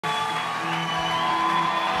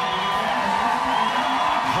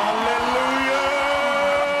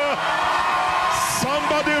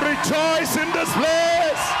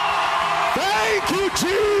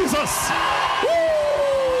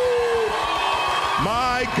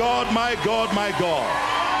My God, my God, my God.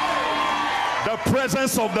 The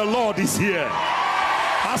presence of the Lord is here.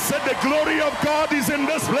 I said the glory of God is in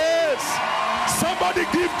this place. Somebody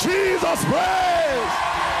give Jesus praise.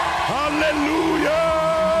 Hallelujah.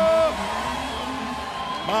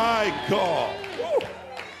 My God. Woo.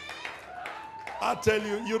 I tell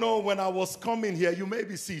you, you know, when I was coming here, you may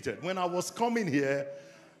be seated. When I was coming here,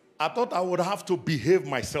 I thought I would have to behave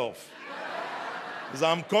myself. Because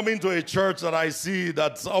I'm coming to a church that I see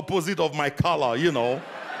that's opposite of my color, you know.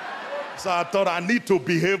 So I thought I need to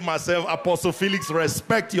behave myself. Apostle Felix,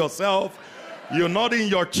 respect yourself. You're not in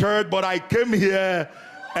your church, but I came here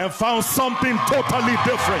and found something totally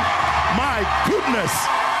different. My goodness.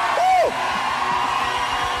 Woo!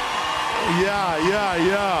 Yeah.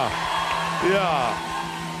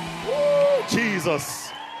 Woo, Jesus.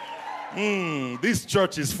 This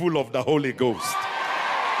church is full of the Holy Ghost.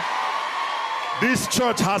 This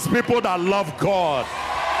church has people that love God.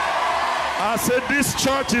 I said this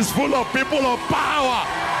church is full of people of power.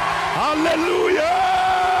 Hallelujah.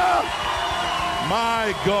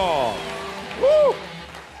 My God. Woo.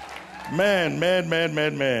 Man.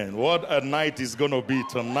 What a night is going to be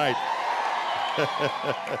tonight.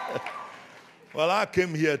 Well, I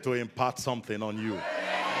came here to impart something on you.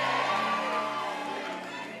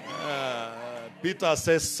 Peter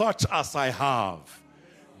says, such as I have,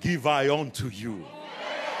 give I unto you.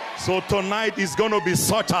 So tonight is going to be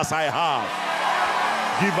such as I have,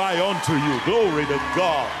 give I unto you. Glory to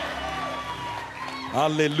God.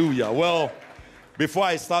 Hallelujah. Well, before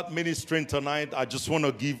I start ministering tonight, I just want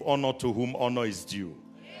to give honor to whom honor is due.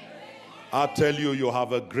 I tell you, you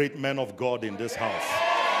have a great man of God in this house.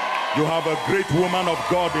 You have a great woman of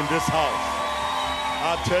God in this house.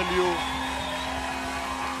 I tell you,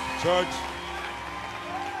 church,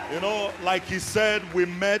 you know, like he said, we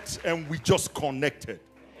met and we just connected.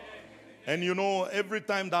 And you know, every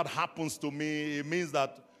time that happens to me, it means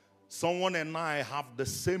that someone and I have the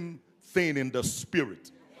same thing in the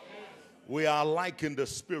spirit. We are alike in the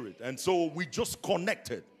spirit. And so we just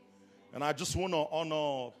connected. And I just want to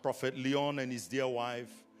honor Prophet Leon and his dear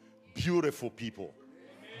wife. Beautiful people.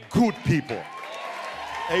 Good people.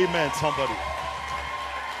 Amen, somebody.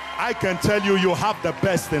 I can tell you, you have the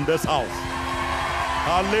best in this house.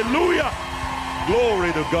 Hallelujah.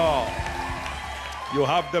 Glory to God. You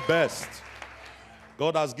have the best.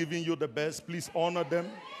 God has given you the best. Please honor them.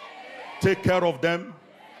 Take care of them.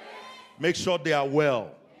 Make sure they are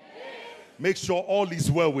well. Make sure all is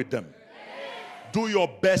well with them. Do your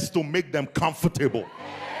best to make them comfortable.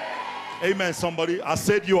 Amen, somebody. I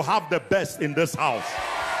said you have the best in this house.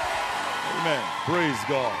 Amen. Praise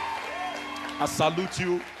God. I salute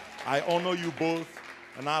you. I honor you both.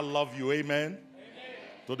 And I love you. Amen.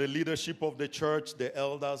 To the leadership of the church, the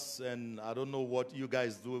elders, and I don't know what you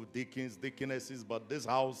guys do, deacons, deaconesses, but this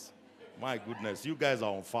house, my goodness, you guys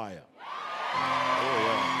are on fire. Oh,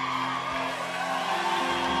 yeah.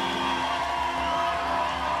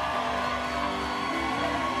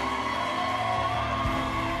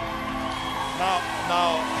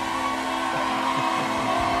 Now,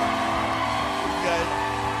 you guys,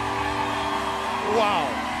 wow.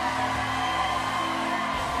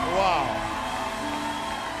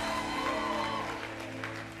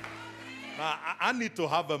 I need to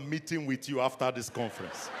have a meeting with you after this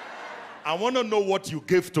conference. I want to know what you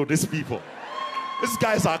gave to these people. These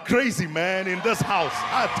guys are crazy, man, in this house.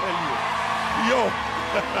 I tell you. Yo.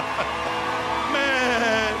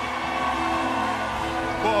 Man.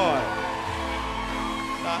 Boy.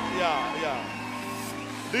 Yeah.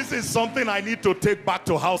 This is something I need to take back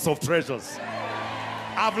to House of Treasures.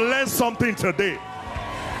 I've learned something today.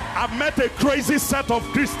 I've met a crazy set of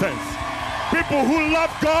Christians. People who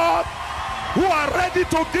love God, who are ready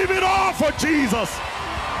to give it all for Jesus.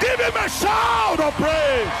 Give him a shout of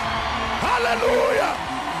praise. Hallelujah.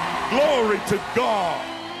 Glory to God.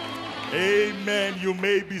 Amen. You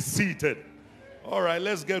may be seated. All right,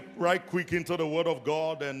 let's get right quick into the Word of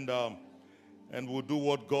God, and we'll do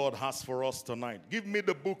what God has for us tonight. Give me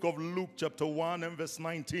the book of Luke chapter 1 and verse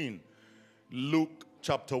 19. Luke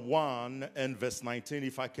chapter 1 and verse 19,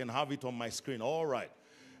 if I can have it on my screen. All right.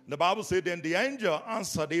 The Bible said, then the angel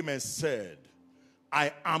answered him and said,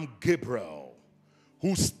 I am Gabriel,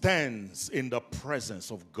 who stands in the presence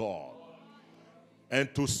of God,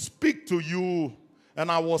 and to speak to you,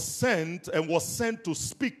 and I was sent to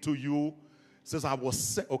speak to you. It says I was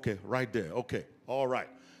sent. Okay, right there. Okay, all right.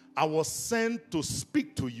 I was sent to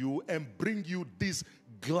speak to you and bring you these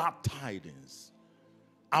glad tidings.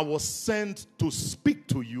 I was sent to speak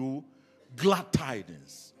to you glad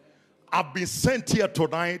tidings. I've been sent here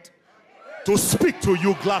tonight to speak to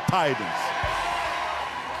you glad tidings.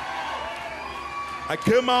 I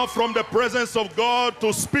came out from the presence of God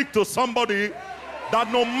to speak to somebody that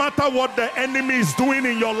no matter what the enemy is doing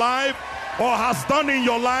in your life or has done in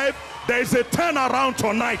your life, there is a turnaround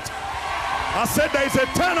tonight. I said there is a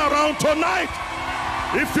turnaround tonight.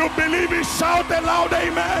 If you believe it, shout aloud,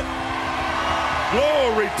 amen.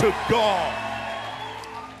 Glory to God.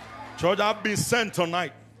 Church, I've been sent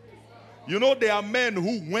tonight. You know, there are men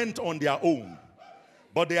who went on their own,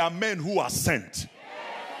 but there are men who are sent.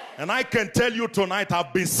 And I can tell you tonight,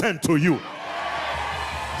 I've been sent to you.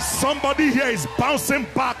 Somebody here is bouncing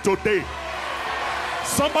back today.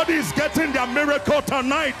 Somebody is getting their miracle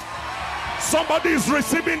tonight. Somebody is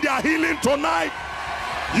receiving their healing tonight.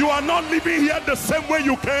 You are not living here the same way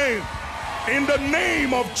you came. In the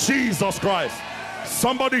name of Jesus Christ.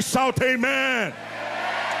 Somebody shout amen.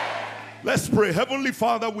 Let's pray. Heavenly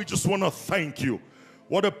Father, we just want to thank you.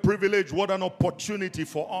 What a privilege, what an opportunity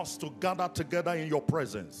for us to gather together in your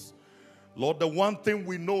presence. Lord, the one thing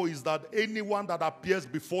we know is that anyone that appears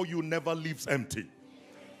before you never leaves empty.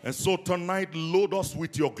 And so tonight, load us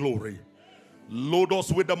with your glory. Load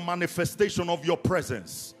us with the manifestation of your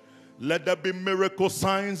presence. Let there be miracles,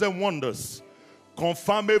 signs, and wonders.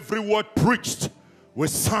 Confirm every word preached with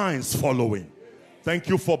signs following. Thank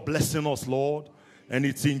you for blessing us, Lord. And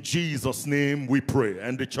it's in Jesus' name we pray.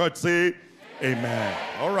 And the church say, amen.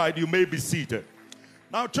 All right, you may be seated.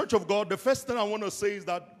 Now, Church of God, the first thing I want to say is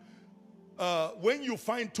that when you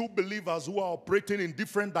find two believers who are operating in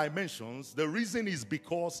different dimensions, the reason is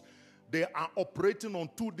because they are operating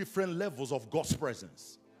on two different levels of God's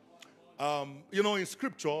presence. You know, in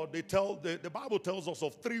Scripture, the Bible tells us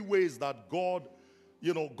of three ways that God,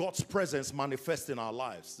 you know, God's presence manifests in our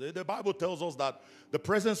lives. The Bible tells us that the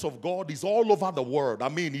presence of God is all over the world. I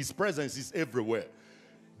mean, his presence is everywhere.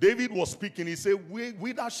 David was speaking. He said,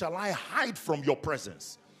 whither shall I hide from your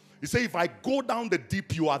presence? He said, if I go down the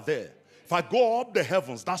deep, you are there. If I go up the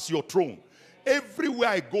heavens, that's your throne. Everywhere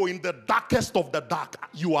I go, in the darkest of the dark,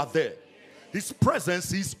 you are there. His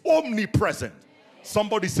presence is omnipresent.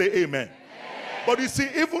 Somebody say amen. But you see,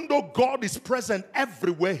 even though God is present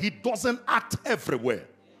everywhere, he doesn't act everywhere.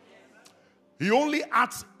 He only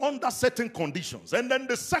acts under certain conditions. And then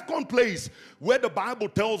the second place where the Bible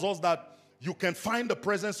tells us that you can find the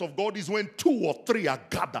presence of God is when two or three are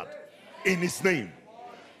gathered in his name.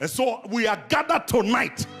 And so we are gathered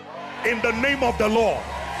tonight in the name of the Lord.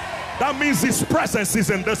 That means his presence is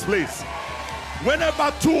in this place.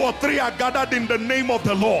 Whenever two or three are gathered in the name of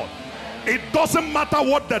the Lord, it doesn't matter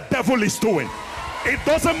what the devil is doing. It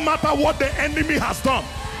doesn't matter what the enemy has done.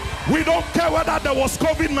 We don't care whether there was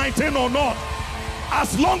COVID-19 or not.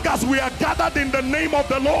 As long as we are gathered in the name of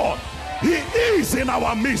the Lord, he is in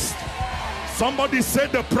our midst. Somebody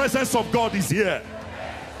said the presence of God is here.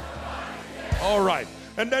 All right.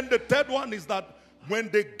 And then the third one is that when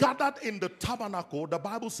they gathered in the tabernacle, the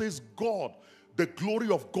Bible says God, the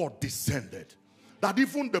glory of God descended. That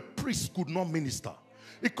even the priest could not minister.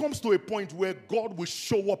 It comes to a point where God will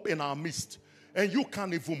show up in our midst and you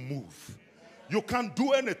can't even move. You can't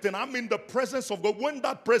do anything. I'm in the presence of God. When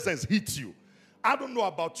that presence hits you, I don't know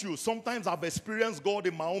about you. Sometimes I've experienced God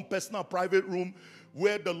in my own personal private room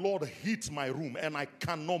where the Lord hits my room and I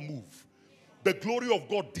cannot move. The glory of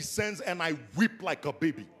God descends and I weep like a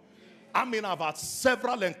baby. I mean, I've had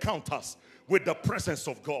several encounters with the presence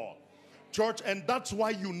of God. Church, and that's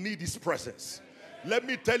why you need his presence. Let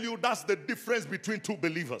me tell you, that's the difference between two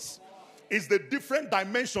believers. It's the different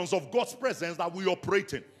dimensions of God's presence that we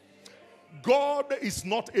operate in. God is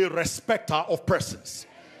not a respecter of persons.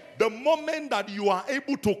 The moment that you are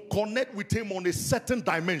able to connect with him on a certain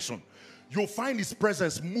dimension, you'll find his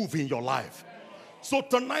presence move in your life. So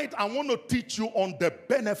tonight, I want to teach you on the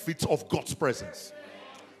benefits of God's presence.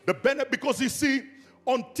 The benefit, because you see,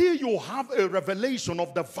 until you have a revelation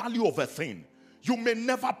of the value of a thing, you may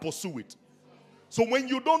never pursue it. So when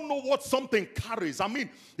you don't know what something carries, I mean,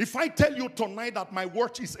 if I tell you tonight that my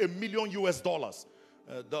watch is $1 million US,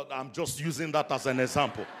 I'm just using that as an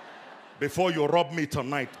example. Before you rob me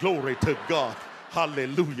tonight, glory to God.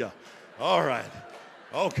 Hallelujah. All right.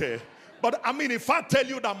 Okay. But I mean, if I tell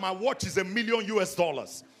you that my watch is $1 million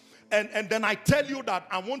US, and then I tell you that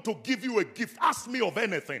I want to give you a gift, ask me of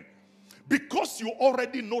anything. Because you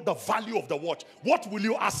already know the value of the watch, what will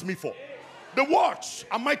you ask me for? The watch.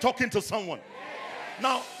 Am I talking to someone?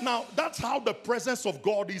 Now, that's how the presence of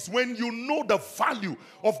God is. When you know the value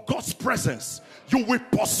of God's presence, you will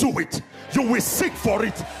pursue it. You will seek for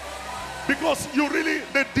it. Because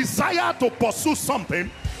the desire to pursue something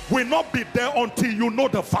will not be there until you know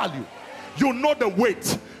the value. You know the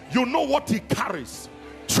weight. You know what it carries.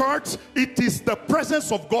 Church, it is the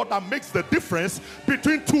presence of God that makes the difference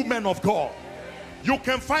between two men of God. You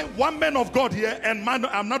can find one man of God here and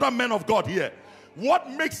another man of God here. What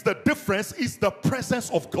makes the difference is the presence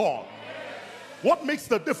of God. What makes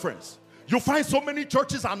the difference? You find so many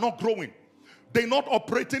churches are not growing. They're not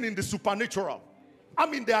operating in the supernatural. I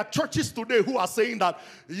mean, there are churches today who are saying that,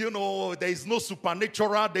 you know, there is no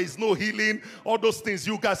supernatural, there is no healing, all those things.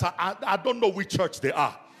 You guys are, I don't know which church they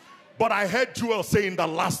are. But I heard Joel say in the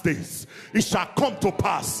last days, it shall come to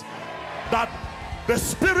pass that the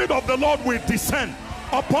Spirit of the Lord will descend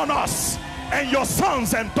upon us, and your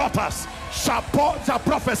sons and daughters shall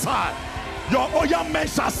prophesy. Your young men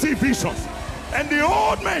shall see visions, and the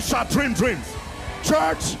old men shall dream dreams.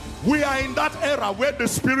 Church, we are in that era where the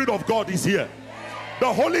Spirit of God is here.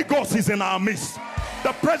 The Holy Ghost is in our midst.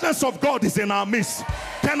 The presence of God is in our midst.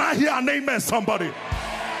 Can I hear an amen, somebody?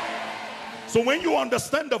 So when you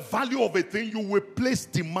understand the value of a thing, you will place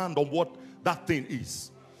demand on what that thing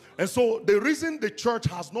is. And so the reason the church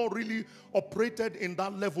has not really operated in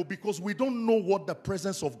that level, because we don't know what the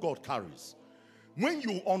presence of God carries. When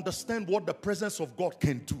you understand what the presence of God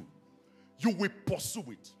can do, you will pursue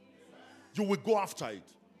it. You will go after it.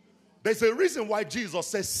 There's a reason why Jesus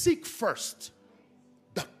says, seek first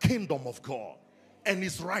the kingdom of God and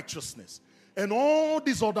his righteousness, and all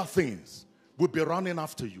these other things will be running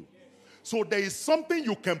after you. So there is something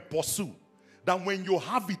you can pursue that when you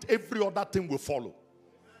have it, every other thing will follow.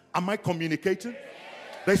 Am I communicating?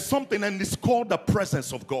 There's something, and it's called the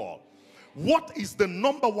presence of God. What is the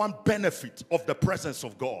number one benefit of the presence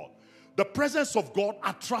of God? The presence of God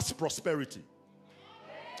attracts prosperity.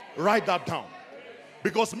 Write that down.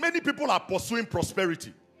 Because many people are pursuing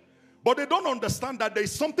prosperity, but they don't understand that there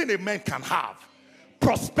is something a man can have.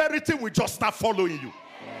 Prosperity will just start following you.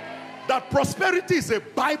 That prosperity is a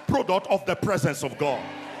byproduct of the presence of God.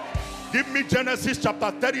 Give me Genesis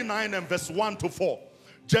chapter 39 and verse 1 to 4.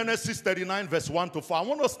 Genesis 39 verse 1 to 4. I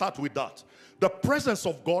want to start with that. The presence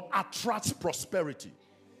of God attracts prosperity.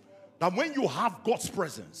 That when you have God's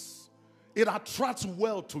presence, it attracts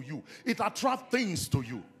wealth to you. It attracts things to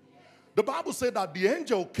you. The Bible said that the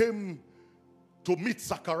angel came to meet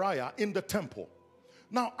Zechariah in the temple.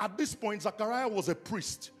 Now, at this point, Zechariah was a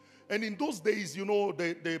priest. And in those days, you know,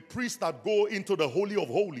 the priests that go into the Holy of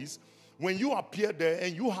Holies, when you appear there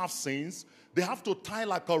and you have sins, they have to tie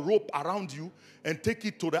like a rope around you and take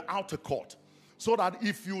it to the outer court. So that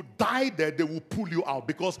if you die there, they will pull you out,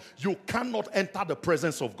 because you cannot enter the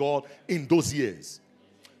presence of God in those years.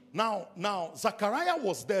 Now, Zechariah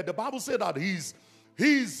was there. The Bible said that his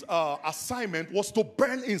assignment was to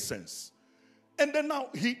burn incense. And then now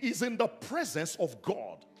he is in the presence of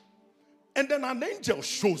God. And then an angel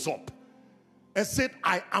shows up and said,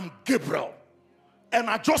 I am Gabriel, and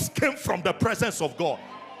I just came from the presence of God.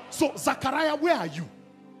 So Zechariah, where are you?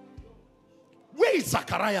 Where is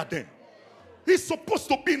Zechariah then? He's supposed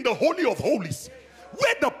to be in the Holy of Holies,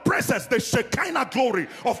 where the presence, the Shekinah glory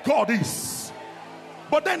of God is.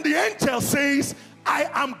 But then the angel says, I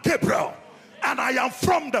am Gabriel, and I am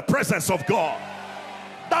from the presence of God.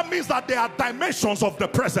 That means that there are dimensions of the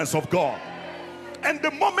presence of God. And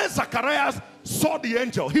the moment Zacharias saw the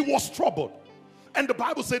angel, he was troubled. And the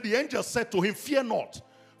Bible said the angel said to him, fear not,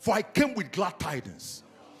 for I came with glad tidings.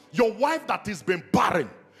 Your wife that has been barren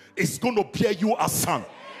is going to bear you a son.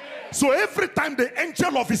 So every time the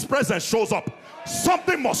angel of his presence shows up,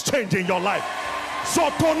 something must change in your life. So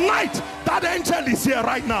tonight, that angel is here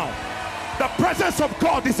right now. The presence of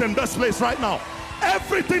God is in this place right now.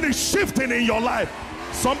 Everything is shifting in your life.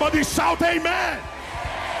 Somebody shout amen.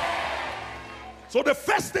 So the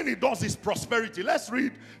first thing he does is prosperity. Let's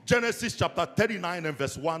read Genesis chapter 39 and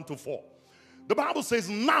verse 1 to 4. The Bible says,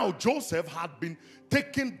 now Joseph had been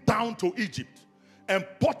taken down to Egypt, and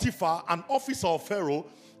Potiphar, an officer of Pharaoh,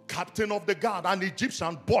 captain of the guard, an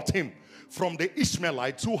Egyptian, bought him from the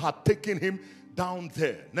Ishmaelites who had taken him down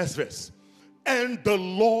there. Next verse. And the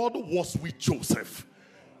Lord was with Joseph,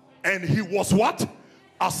 and he was what?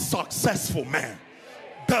 A successful man.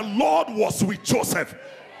 The Lord was with Joseph.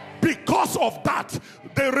 Because of that,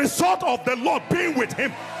 the result of the Lord being with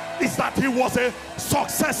him is that he was a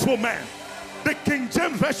successful man. The King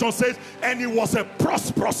James Version says, and he was a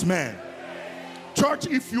prosperous man. Church,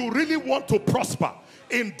 if you really want to prosper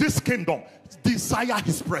in this kingdom, desire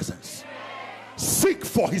his presence. Seek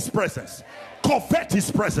for his presence. Covet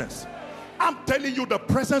his presence. I'm telling you, the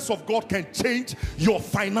presence of God can change your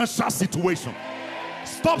financial situation.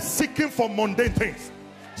 Stop seeking for mundane things.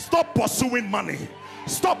 Stop pursuing money.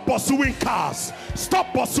 Stop pursuing cars.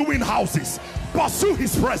 Stop pursuing houses. Pursue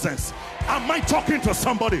his presence. Am I talking to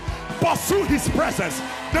somebody? Pursue his presence.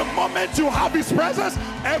 The moment you have his presence,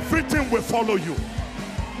 everything will follow you.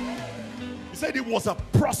 He said he was a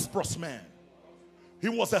prosperous man. He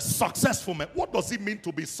was a successful man. What does it mean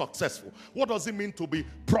to be successful? What does it mean to be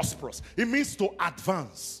prosperous? It means to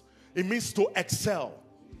advance. It means to excel.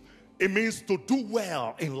 It means to do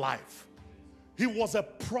well in life. He was a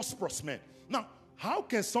prosperous man. Now, how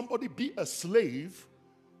can somebody be a slave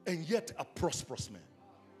and yet a prosperous man?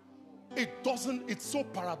 It's so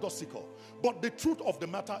paradoxical. But the truth of the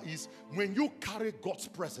matter is, when you carry God's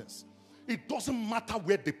presence, it doesn't matter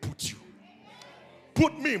where they put you.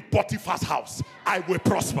 Put me in Potiphar's house, I will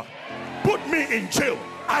prosper. Put me in jail,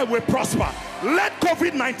 I will prosper. Let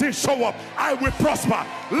COVID-19 show up, I will prosper.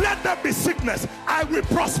 Let there be sickness, I will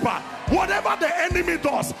prosper. Whatever the enemy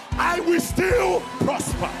does, I will still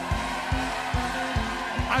prosper.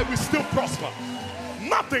 I will still prosper.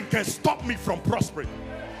 Nothing can stop me from prospering.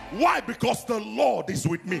 Why? Because the Lord is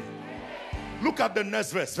with me. Look at the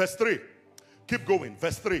next verse, verse 3. Keep going,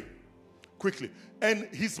 verse 3. Quickly. And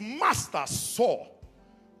his master saw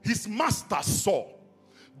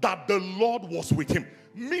that the Lord was with him.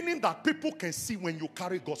 Meaning that people can see when you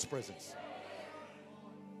carry God's presence.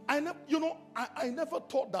 I never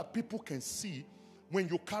thought that people can see when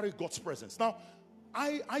you carry God's presence. Now,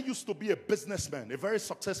 I used to be a businessman, a very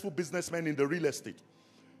successful businessman in the real estate.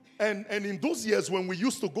 And in those years when we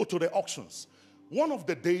used to go to the auctions, one of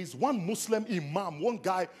the days, one Muslim imam, one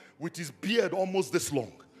guy with his beard almost this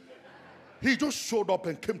long, he just showed up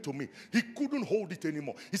and came to me. He couldn't hold it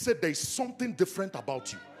anymore. He said, there is something different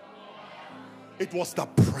about you. It was the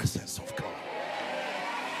presence of God.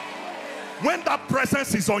 When that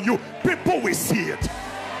presence is on you, people will see it.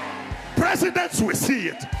 Presidents will see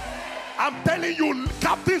it. I'm telling you,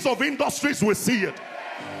 captains of industries will see it.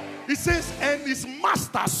 He says, and his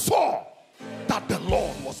master saw that the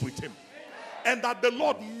Lord was with him. And that the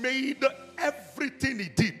Lord made everything he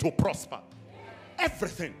did to prosper.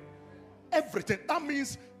 Everything. Everything. That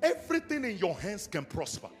means everything in your hands can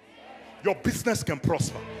prosper. Your business can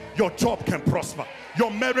prosper. Your job can prosper.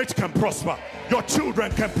 Your marriage can prosper. Your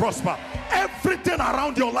children can prosper. Everything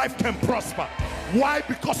around your life can prosper. Why?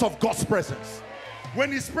 Because of God's presence.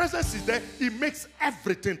 When his presence is there, it makes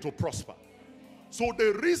everything to prosper. So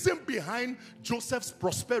the reason behind Joseph's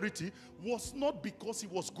prosperity was not because he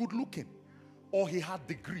was good looking or he had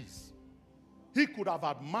degrees. He could have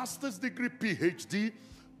had master's degree, PhD.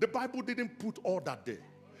 The Bible didn't put all that there.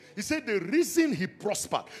 He said the reason he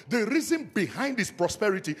prospered, the reason behind his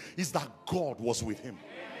prosperity is that God was with him.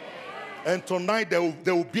 And tonight there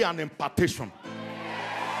will be an impartation.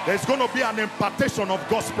 There's going to be an impartation of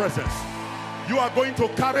God's presence. You are going to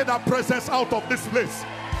carry that presence out of this place.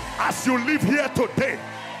 As you live here today,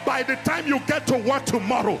 by the time you get to work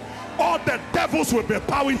tomorrow, all the devils will be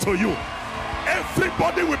bowing to you.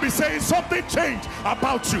 Everybody will be saying something changed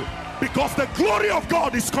about you, because the glory of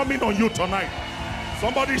God is coming on you tonight.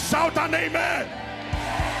 Somebody shout an amen.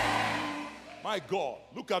 My God,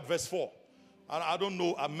 look at verse 4. I don't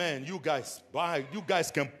know, a man, you guys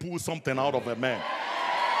can pull something out of a man.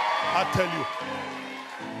 I tell you.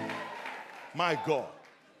 My God.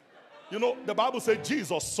 You know, the Bible says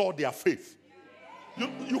Jesus saw their faith.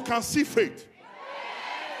 You can see faith.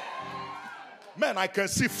 Man, I can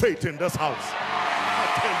see faith in this house. I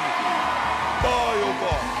tell you. Boy, oh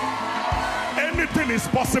boy. Anything is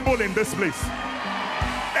possible in this place.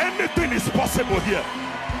 Anything is possible here.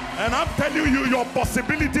 And I'm telling you, your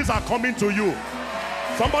possibilities are coming to you.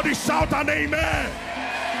 Somebody shout an amen.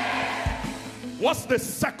 What's the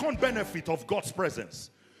second benefit of God's presence?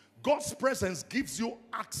 God's presence gives you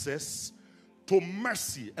access to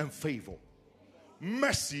mercy and favor.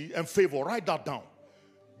 Mercy and favor. Write that down.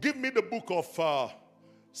 Give me the book of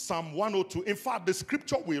Psalm 102. In fact, the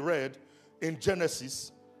scripture we read in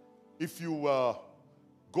Genesis, if you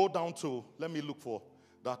go down to, let me look for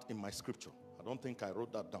that in my scripture. I don't think I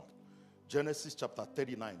wrote that down. Genesis chapter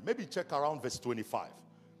 39. Maybe check around verse 25.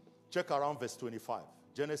 Check around verse 25.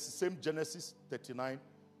 Genesis, same Genesis 39,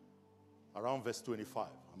 around verse 25.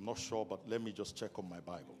 I'm not sure, but let me just check on my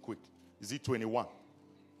Bible quick. Is it 21?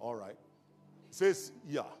 All right. It says,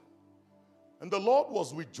 yeah. And the Lord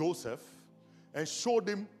was with Joseph and showed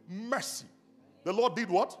him mercy. The Lord did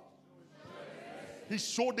what? He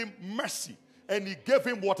showed him mercy. And he gave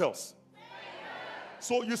him what else?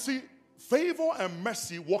 So you see, favor and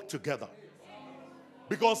mercy work together.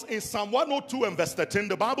 Because in Psalm 102 and verse 13,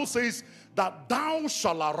 the Bible says that thou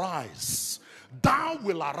shalt arise. Thou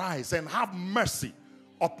will arise and have mercy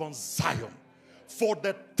upon Zion. For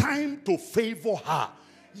the time to favor her.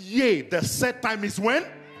 Yea, the set time is when?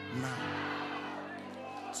 Now.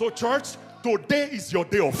 So church, today is your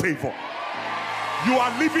day of favor. You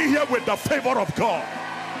are living here with the favor of God.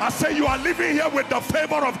 I say you are living here with the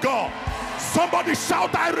favor of God. Somebody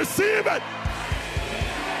shout, I receive it.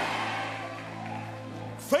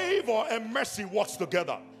 Favor and mercy works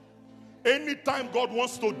together. Anytime God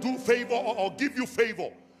wants to do favor or give you favor,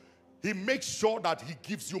 he makes sure that he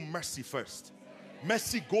gives you mercy first.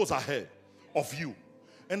 Mercy goes ahead of you.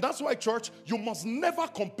 And that's why, church, you must never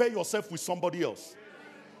compare yourself with somebody else.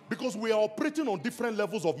 Because we are operating on different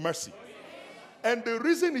levels of mercy. And the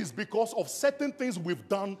reason is because of certain things we've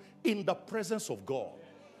done in the presence of God.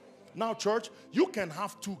 Now, church, you can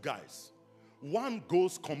have two guys. One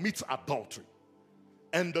goes, commits adultery,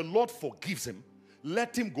 and the Lord forgives him.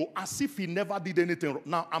 Let him go as if he never did anything wrong.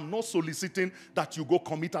 Now, I'm not soliciting that you go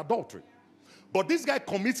commit adultery. But this guy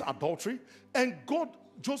commits adultery, and God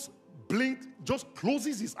just blinked, just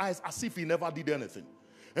closes his eyes as if he never did anything.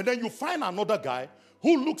 And then you find another guy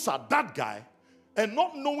who looks at that guy, and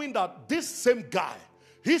not knowing that this same guy,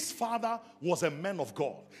 his father was a man of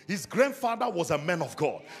God. His grandfather was a man of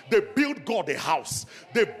God. They built God a house.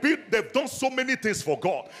 They've done so many things for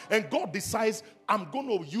God. And God decides, I'm going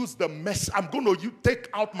to use the mercy. I'm going to take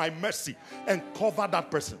out my mercy and cover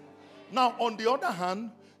that person. Now, on the other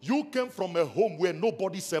hand, you came from a home where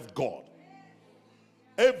nobody served God.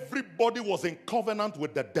 Everybody was in covenant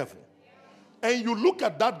with the devil. And you look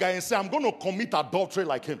at that guy and say, I'm going to commit adultery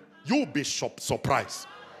like him. You'll be surprised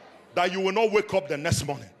that you will not wake up the next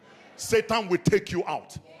morning. Satan will take you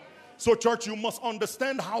out. So, church, you must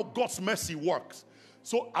understand how God's mercy works.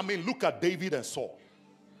 So, look at David and Saul.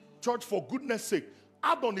 Church, for goodness sake,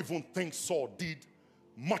 I don't even think Saul did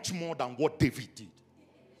much more than what David did.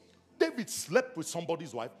 David slept with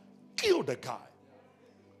somebody's wife, killed the guy.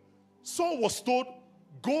 Saul was told,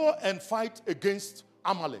 go and fight against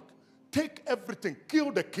Amalek. Take everything,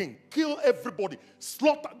 kill the king, kill everybody,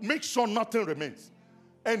 slaughter, make sure nothing remains.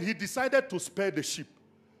 And he decided to spare the sheep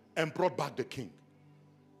and brought back the king.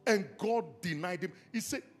 And God denied him. He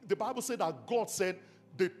said, the Bible said that God said,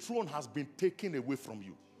 the throne has been taken away from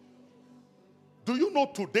you. Do you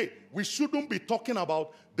know today, we shouldn't be talking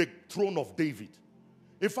about the throne of David.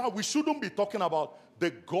 In fact, we shouldn't be talking about the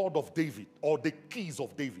God of David or the keys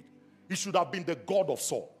of David. It should have been the God of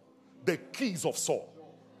Saul, the keys of Saul.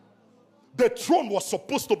 The throne was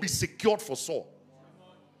supposed to be secured for Saul.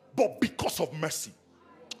 But because of mercy,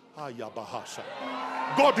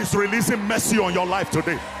 God is releasing mercy on your life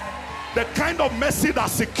today. The kind of mercy that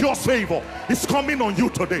secures favor is coming on you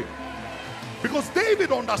today. Because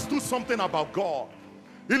David understood something about God.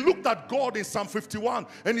 He looked at God in Psalm 51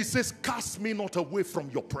 and he says, cast me not away from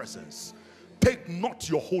your presence. Take not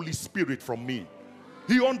your Holy Spirit from me.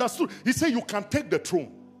 He understood. He said, you can take the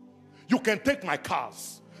throne. You can take my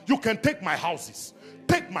cars. You can take my houses.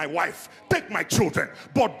 Take my wife. Take my children.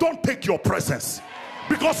 But don't take your presence.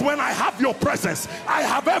 Because when I have your presence, I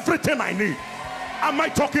have everything I need. Am I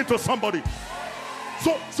talking to somebody?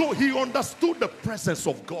 So he understood the presence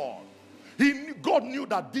of God. God knew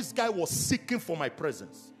that this guy was seeking for my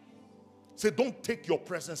presence. He said, don't take your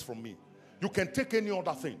presence from me. You can take any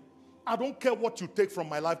other thing. I don't care what you take from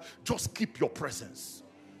my life. Just keep your presence.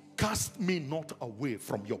 Cast me not away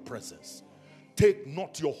from your presence. Take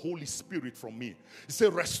not your Holy Spirit from me. He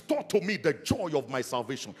said, restore to me the joy of my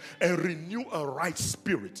salvation and renew a right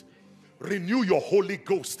spirit. Renew your Holy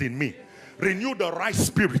Ghost in me. Renew the right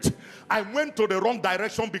spirit. I went to the wrong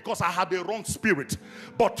direction because I had the wrong spirit.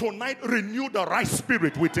 But tonight, renew the right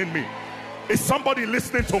spirit within me. Is somebody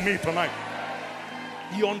listening to me tonight?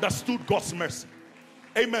 He understood God's mercy.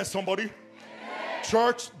 Amen, somebody. Amen.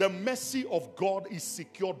 Church, the mercy of God is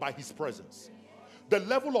secured by his presence. The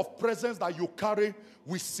level of presence that you carry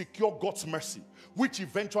will secure God's mercy, which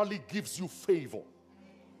eventually gives you favor.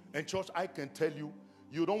 And church, I can tell you,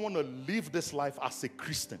 you don't want to live this life as a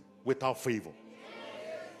Christian without favor.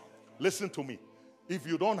 Listen to me. If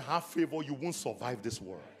you don't have favor, you won't survive this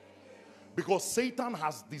world. Because Satan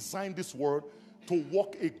has designed this world to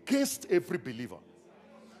work against every believer.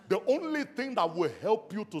 The only thing that will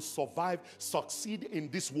help you to survive, succeed in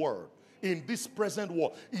this world, in this present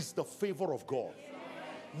world, is the favor of God.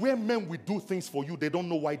 Where men will do things for you, they don't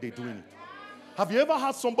know why they're doing it. Have you ever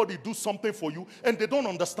had somebody do something for you and they don't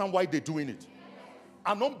understand why they're doing it?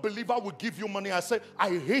 An unbeliever will give you money. I say,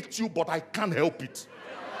 I hate you, but I can't help it.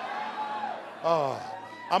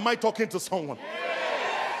 Am I talking to someone?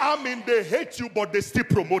 They hate you, but they still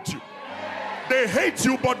promote you. They hate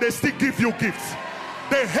you, but they still give you gifts.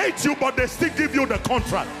 They hate you, but they still give you the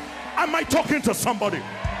contract. Am I talking to somebody?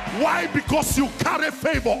 Why? Because you carry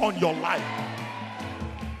favor on your life.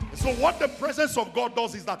 So what the presence of God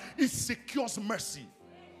does is that it secures mercy.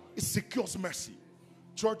 It secures mercy.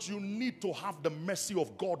 Church, you need to have the mercy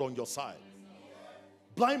of God on your side.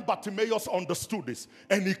 Blind Bartimaeus understood this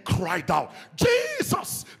and he cried out,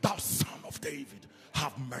 Jesus, thou son of David,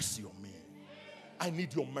 have mercy on me. I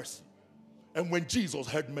need your mercy. And when Jesus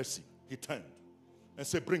heard mercy, he turned and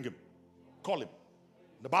said, bring him, call him.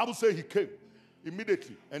 The Bible says he came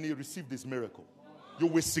immediately and he received this miracle. You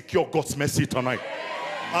will secure God's mercy tonight.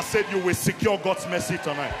 I said you will secure God's mercy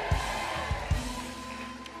tonight.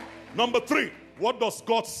 Number 3, what does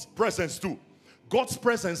God's presence do? God's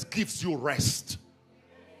presence gives you rest.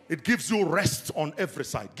 It gives you rest on every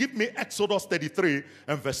side. Give me Exodus 33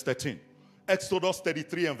 and verse 13. Exodus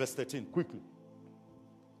 33 and verse 13, quickly.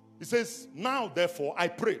 It says, now therefore I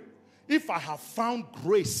pray, if I have found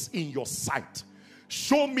grace in your sight,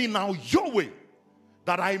 show me now your way,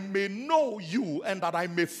 that I may know you and that I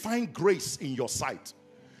may find grace in your sight.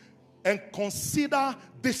 And consider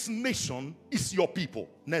this nation is your people.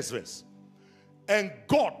 Next verse. And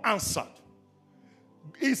God answered.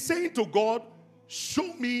 He's saying to God,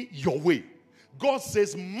 show me your way. God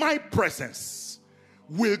says, my presence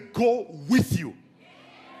will go with you.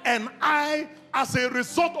 And I, as a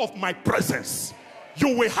result of my presence,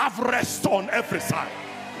 you will have rest on every side.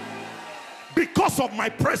 Because of my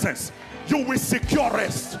presence, you will secure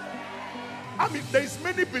rest. I mean, there's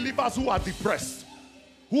many believers who are depressed.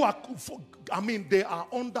 They are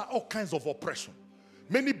under all kinds of oppression.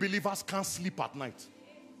 Many believers can't sleep at night.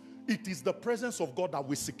 It is the presence of God that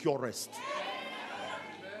will secure rest.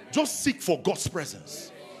 Just seek for God's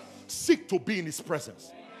presence. Seek to be in his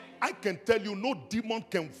presence. I can tell you, no demon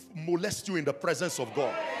can molest you in the presence of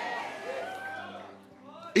God.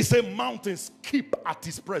 He said mountains skip at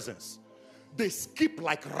his presence. They skip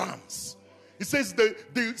like rams. He says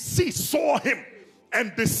the sea saw him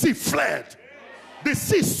and the sea fled. The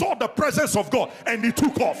sea saw the presence of God and it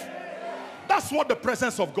took off. That's what the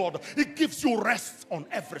presence of God, it gives you rest on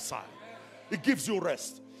every side. It gives you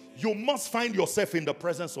rest. You must find yourself in the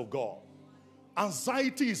presence of God.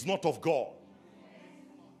 Anxiety is not of God.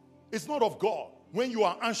 It's not of God. When you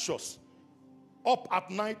are anxious, up at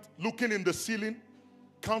night, looking in the ceiling,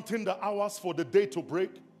 counting the hours for the day to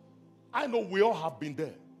break. I know we all have been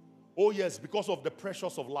there. Oh yes, because of the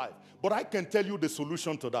pressures of life. But I can tell you the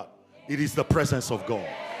solution to that. It is the presence of God.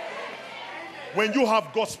 When you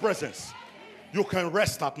have God's presence, you can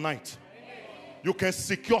rest at night. You can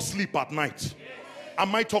secure sleep at night.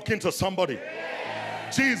 Am I talking to somebody?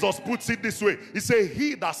 Jesus puts it this way. He said,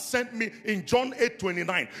 he that sent me, in John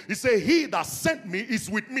 8:29, he said, he that sent me is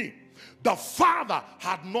with me. The Father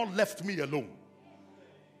had not left me alone.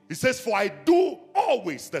 He says, for I do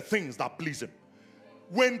always the things that please him.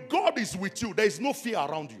 When God is with you, there is no fear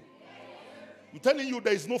around you. I'm telling you,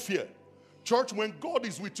 there is no fear. Church, when God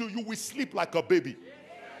is with you, you will sleep like a baby.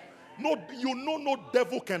 No, you know no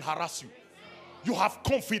devil can harass you. You have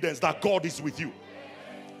confidence that God is with you.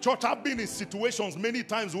 Church, I've been in situations many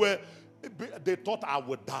times where they thought I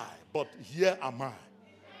would die, but here am I.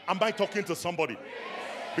 Am I talking to somebody?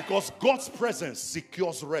 Because God's presence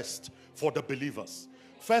secures rest for the believers.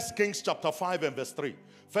 1 Kings chapter 5 and verse 3.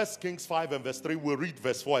 1 Kings 5 and verse 3. We'll read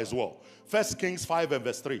verse 4 as well. 1 Kings 5 and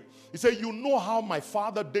verse 3. He said, you know how my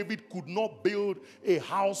father David could not build a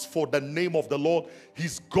house for the name of the Lord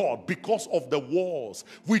his God because of the wars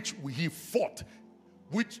which he fought,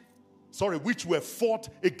 which were fought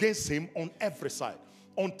against him on every side,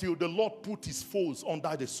 until the Lord put his foes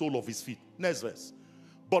under the sole of his feet. Next verse.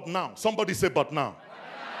 But now, somebody say, but now.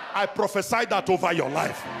 I prophesy that over your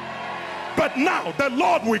life. But now the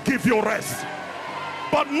Lord will give you rest.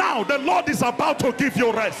 But now the Lord is about to give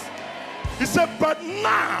you rest. He said, but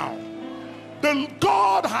now the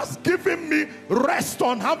God has given me rest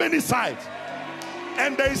on how many sides?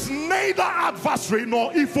 And there is neither adversary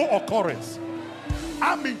nor evil occurrence.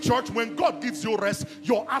 I'm in church. When God gives you rest,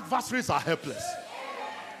 your adversaries are helpless.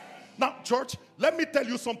 Now, church, let me tell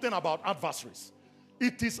you something about adversaries.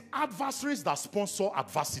 It is adversaries that sponsor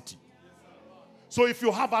adversity. So if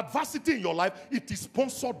you have adversity in your life, it is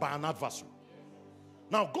sponsored by an adversary.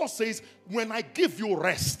 Now, God says, when I give you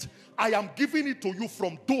rest, I am giving it to you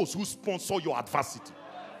from those who sponsor your adversity.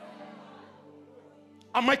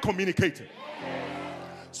 Am I communicating?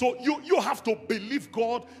 So you have to believe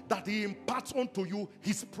God that he imparts unto you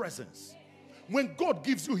his presence. When God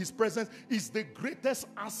gives you his presence, it's the greatest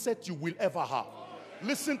asset you will ever have.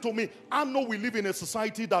 Listen to me. I know we live in a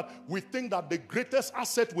society that we think that the greatest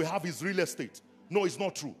asset we have is real estate. No, it's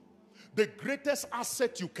not true. The greatest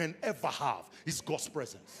asset you can ever have is God's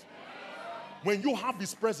presence. When you have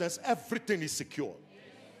his presence, everything is secure.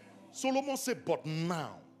 Solomon said, but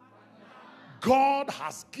now, God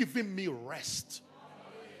has given me rest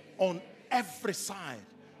on every side,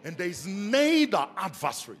 and there is neither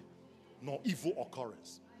adversary nor evil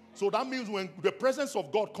occurrence. So that means when the presence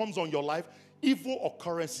of God comes on your life, evil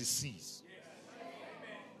occurrences cease.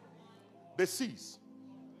 They cease.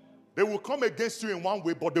 They will come against you in one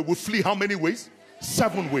way, but they will flee how many ways?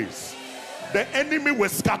 7 ways. The enemy will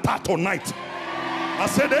scatter tonight. I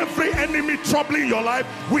said every enemy troubling your life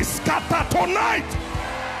will scatter tonight.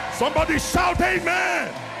 Somebody shout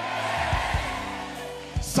amen.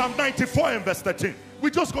 Psalm 94 and verse 13. We're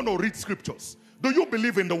just going to read scriptures. Do you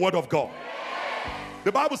believe in the word of God?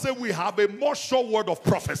 The Bible says we have a more sure word of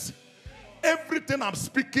prophecy. Everything I'm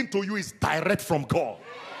speaking to you is direct from God.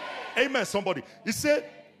 Amen, somebody. He said,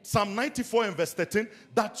 Psalm 94 and verse 13,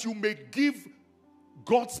 that you may give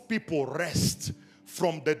God's people rest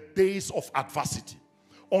from the days of adversity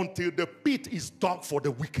until the pit is dug for the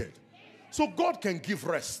wicked. So God can give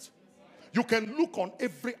rest. You can look on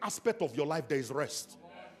every aspect of your life, there is rest.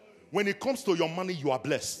 When it comes to your money, you are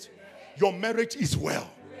blessed. Your marriage is well.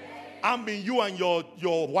 I mean, you and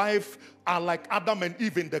your wife are like Adam and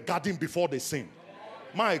Eve in the garden before they sinned.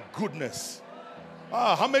 My goodness.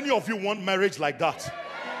 How many of you want marriage like that?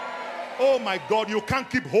 Oh my God, you can't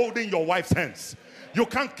keep holding your wife's hands. You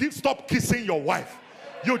can't stop kissing your wife.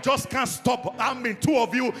 You just can't stop. I mean, 2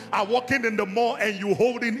 of you are walking in the mall and you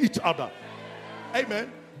holding each other.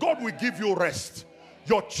 Amen. God will give you rest.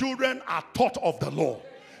 Your children are taught of the Lord.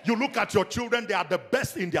 You look at your children, they are the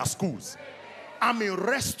best in their schools. I mean,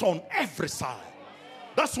 rest on every side.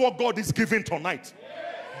 That's what God is giving tonight.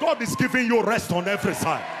 God is giving you rest on every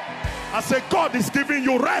side. I say, God is giving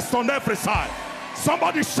you rest on every side.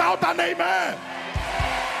 Somebody shout an amen.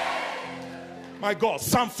 My God,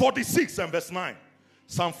 Psalm 46 and verse 9.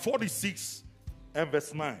 Psalm 46 and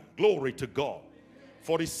verse 9. Glory to God.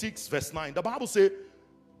 46 verse 9. The Bible says,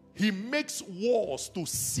 he makes wars to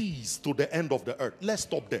cease to the end of the earth. Let's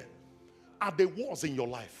stop there. Are there wars in your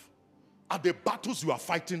life? Are there battles you are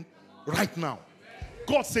fighting right now?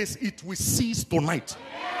 God says it will cease tonight.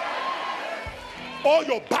 All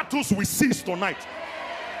your battles will cease tonight.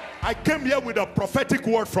 I came here with a prophetic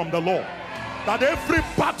word from the Lord that every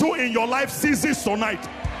battle in your life ceases tonight.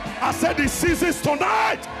 I said it ceases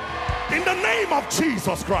tonight in the name of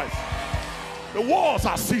Jesus Christ. The wars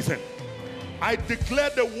are ceasing. I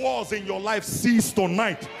declare the wars in your life cease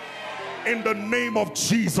tonight in the name of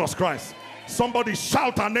Jesus Christ. Somebody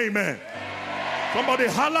shout an amen. Somebody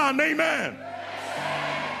holler an amen.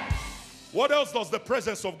 What else does the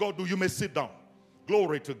presence of God do? You may sit down.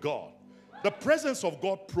 Glory to God. The presence of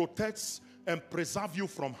God protects and preserves you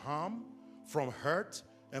from harm, from hurt,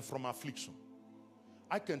 and from affliction.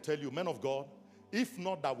 I can tell you, men of God, if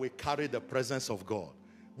not that we carry the presence of God,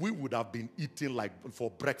 we would have been eating like for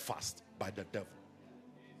breakfast by the devil.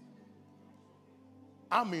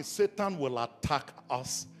 I mean, Satan will attack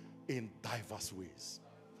us in diverse ways.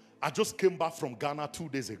 I just came back from Ghana 2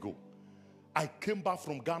 days ago. I came back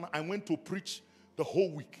from Ghana. I went to preach the whole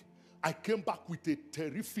week. I came back with a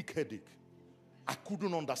terrific headache. I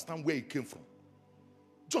couldn't understand where it came from.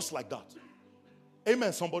 Just like that.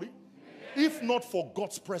 Amen, somebody? If not for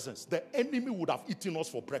God's presence, the enemy would have eaten us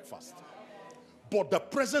for breakfast. But the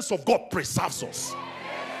presence of God preserves us.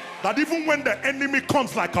 That even when the enemy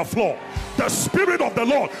comes like a flood, the Spirit of the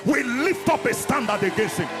Lord will lift up a standard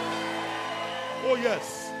against him. Oh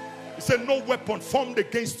yes. He said, no weapon formed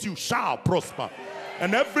against you shall prosper.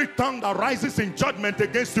 And every tongue that rises in judgment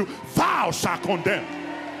against you, thou shalt condemn.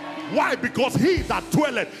 Why? Because he that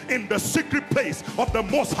dwelleth in the secret place of the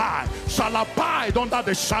Most High shall abide under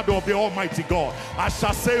the shadow of the Almighty God. I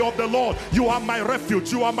shall say of the Lord, you are my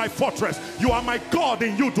refuge, you are my fortress, you are my God,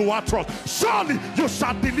 in you do I trust. Surely you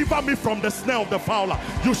shall deliver me from the snare of the fowler.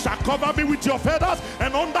 You shall cover me with your feathers,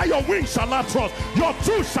 and under your wings shall I trust. Your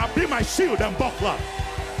truth shall be my shield and buckler.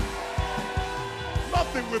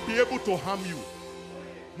 Nothing will be able to harm you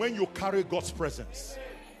when you carry God's presence.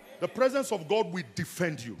 The presence of God will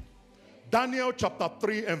defend you. Daniel chapter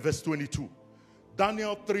 3 and verse 22.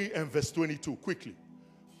 Daniel 3 and verse 22. Quickly.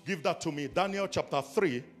 Give that to me. Daniel chapter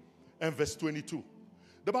 3 and verse 22.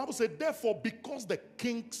 The Bible said, therefore, because the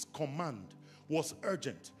king's command was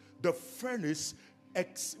urgent, the furnace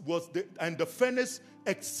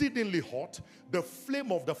exceedingly hot, the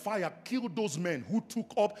flame of the fire killed those men who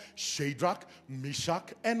took up Shadrach,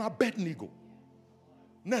 Meshach, and Abednego.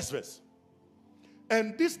 Next verse.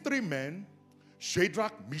 And these 3 men,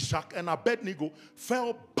 Shadrach, Meshach, and Abednego,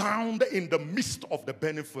 fell bound in the midst of the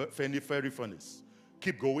burning fiery furnace.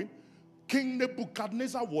 Keep going. King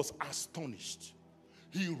Nebuchadnezzar was astonished.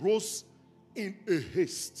 He rose in a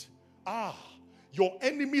haste. Your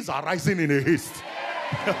enemies are rising in a haste.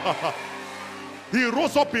 He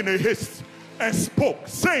rose up in a haste and spoke,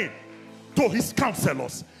 saying to his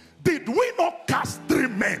counselors, did we not cast 3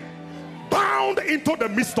 men bound into the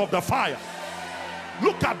midst of the fire?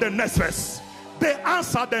 Look at the next verse. They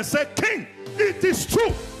answered and said, King, it is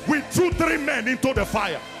true. We threw 3 men into the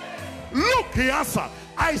fire. Look, he answered,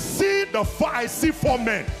 I see 4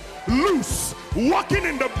 men loose, walking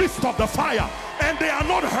in the midst of the fire, and they are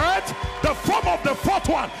not hurt. The form of the 4th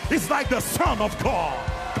one is like the Son of God.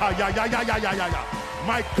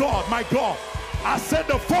 My God, my God. I said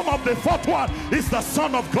the form of the 4th one is the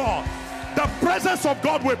Son of God. The presence of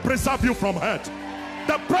God will preserve you from hurt.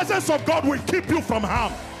 The presence of God will keep you from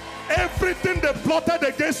harm. Everything they plotted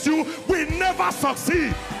against you will never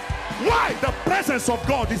succeed. Why? The presence of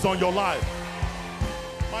God is on your life.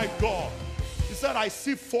 My God. He said, I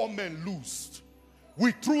see 4 men loosed.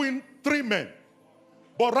 We threw in 3 men.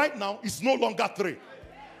 But right now, it's no longer 3.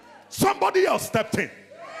 Somebody else stepped in.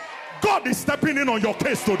 God is stepping in on your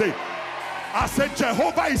case today. I said,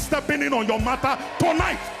 Jehovah is stepping in on your matter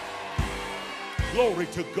tonight. Glory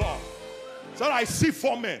to God. So I see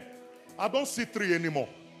 4 men. I don't see 3 anymore.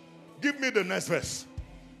 Give me the next verse.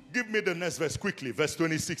 Give me the next verse quickly. Verse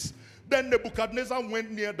 26. Then Nebuchadnezzar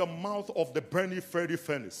went near the mouth of the burning fiery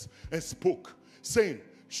furnace and spoke, saying,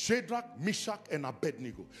 Shadrach, Meshach, and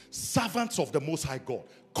Abednego, servants of the Most High God,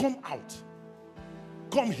 come out.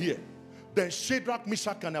 Come here. Then Shadrach,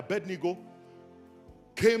 Meshach, and Abednego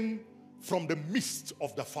came from the midst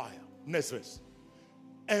of the fire. Next verse.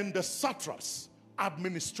 And the satraps,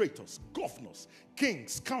 administrators, governors,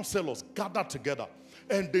 kings, counselors gathered together,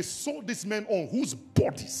 and they saw these men on whose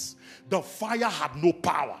bodies the fire had no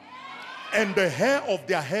power, and the hair of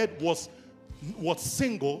their head was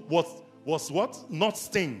single, was what? Not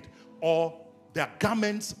stained, or their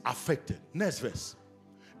garments affected. Next verse.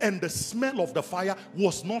 And the smell of the fire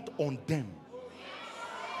was not on them.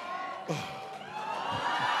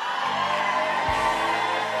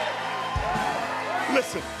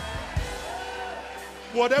 Listen,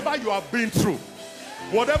 whatever you have been through,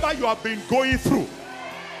 whatever you have been going through,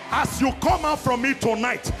 as you come out from it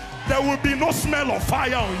tonight, there will be no smell of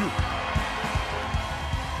fire on you.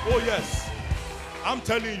 Oh yes, I'm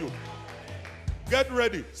telling you, get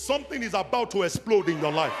ready. Something is about to explode in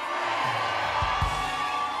your life.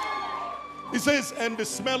 He says, and the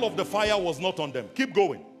smell of the fire was not on them. Keep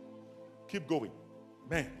going. Keep going.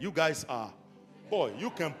 Man, you guys are, boy, you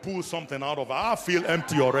can pull something out of it. I feel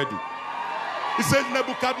empty already. He says,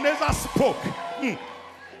 Nebuchadnezzar spoke.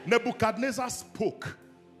 Nebuchadnezzar spoke,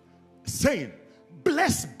 saying,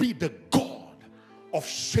 blessed be the God of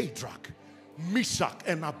Shadrach, Meshach,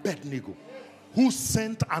 and Abednego, who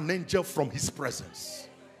sent an angel from his presence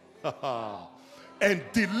and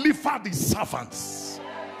delivered his servants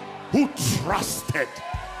who trusted.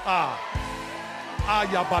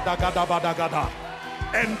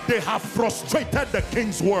 And they have frustrated the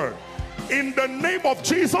king's word. In the name of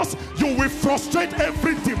Jesus, you will frustrate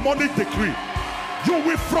every demonic decree. You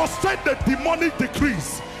will frustrate the demonic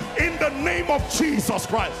decrees in the name of Jesus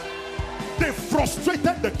Christ. They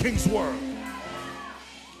frustrated the king's word.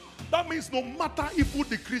 That means no matter evil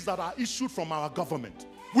decrees that are issued from our government,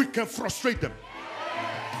 we can frustrate them.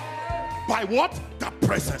 By what? The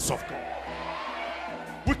presence of God.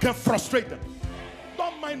 We can frustrate them.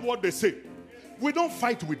 Don't mind what they say. We don't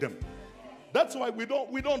fight with them. That's why we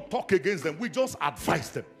don't talk against them. We just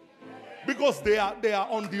advise them. Because they are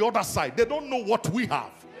on the other side. They don't know what we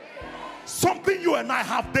have. Something you and I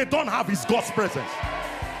have, they don't have, is God's presence.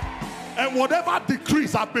 And whatever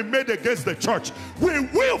decrees have been made against the church, we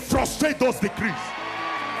will frustrate those decrees.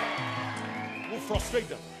 We'll frustrate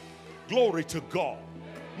them. Glory to God.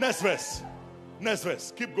 Next verse. Next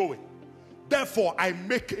verse. Keep going. Therefore, I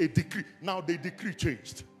make a decree. Now the decree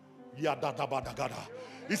changed.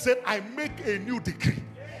 He said, I make a new decree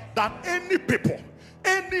that any people,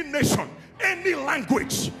 any nation, any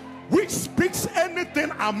language which speaks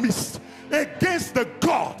anything amiss against the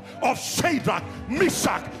God of Shadrach,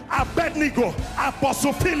 Meshach, Abednego,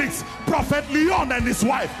 Apostle Felix, Prophet Leon and his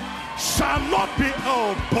wife shall not be,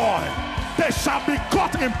 oh boy, they shall be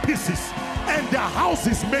cut in pieces and their house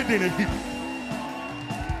is made in a heap.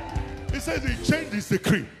 He says he changed his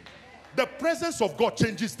decree. The presence of God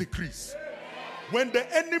changes decrees. When the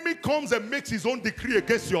enemy comes and makes his own decree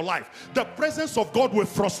against your life, the presence of God will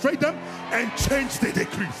frustrate them and change the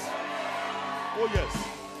decrees. Oh yes,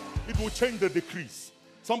 it will change the decrees.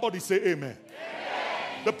 Somebody say amen.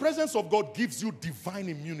 Amen. The presence of God gives you divine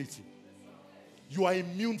immunity. You are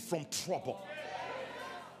immune from trouble.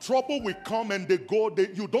 Trouble will come and they go.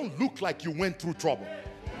 You don't look like you went through trouble.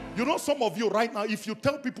 You know, some of you right now, if you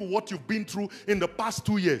tell people what you've been through in the past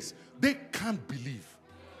 2 years, they can't believe.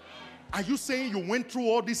 Are you saying you went through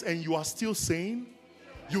all this and you are still sane?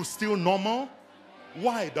 You're still normal?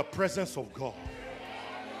 Why? The presence of God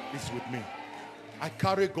is with me. I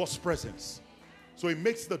carry God's presence. So it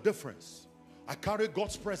makes the difference. I carry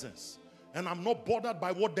God's presence. And I'm not bothered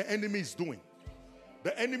by what the enemy is doing.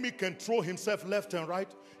 The enemy can throw himself left and right.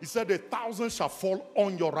 He said 1,000 shall fall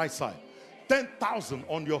on your right side. 10,000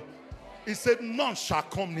 on your... He said none shall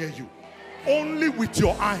come near you. Only with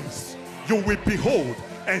your eyes you will behold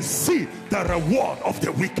and see the reward of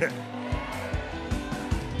the wicked.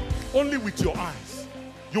 Only with your eyes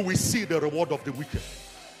you will see the reward of the wicked.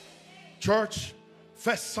 Church,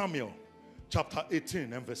 1 Samuel chapter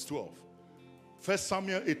 18 and verse 12. 1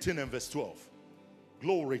 Samuel 18 and verse 12.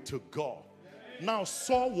 Glory to God. Now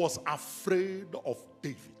Saul was afraid of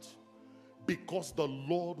David because the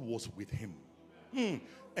Lord was with him.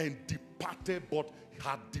 And departed, but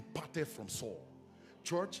had departed from Saul.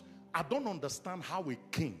 Church, I don't understand how a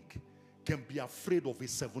king can be afraid of a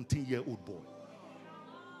 17-year-old boy.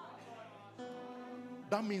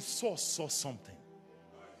 That means Saul saw something.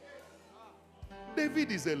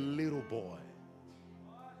 David is a little boy.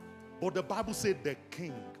 But the Bible said the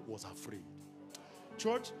king was afraid.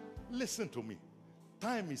 Church, listen to me.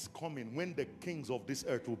 Time is coming when the kings of this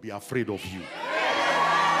earth will be afraid of you.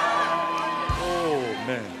 Oh,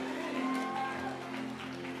 man.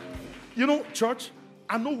 You know, church,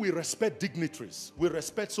 I know we respect dignitaries. We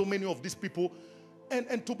respect so many of these people.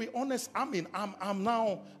 And to be honest, I'm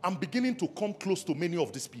beginning to come close to many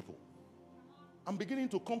of these people. I'm beginning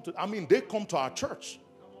to come to, they come to our church.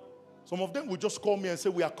 Some of them will just call me and say,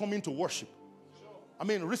 we are coming to worship.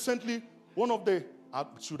 Recently, one of the,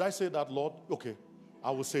 should I say that, Lord? Okay,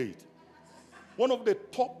 I will say it. One of the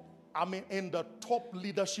top, in the top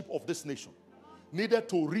leadership of this nation needed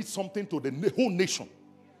to read something to the whole nation.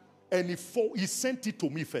 And he sent it to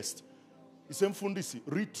me first. He said, Fundisi,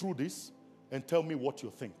 read through this and tell me what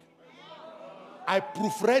you think. I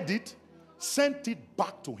proofread it, sent it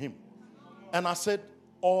back to him. And I said,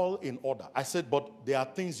 all in order. I said, but there are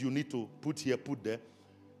things you need to put here, put there.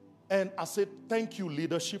 And I said, thank you,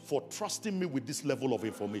 leadership, for trusting me with this level of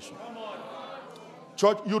information.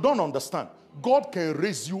 Church, you don't understand. God can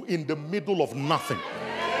raise you in the middle of nothing.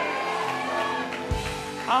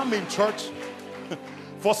 I'm in church.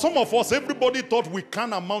 For some of us, everybody thought we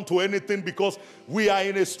can't amount to anything because we are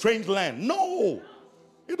in a strange land. No,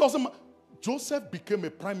 it doesn't matter. Joseph became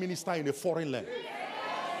a prime minister in a foreign land.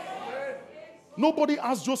 Nobody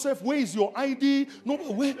asked Joseph, where is your ID? No,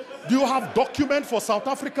 where do you have document for South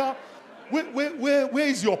Africa? Where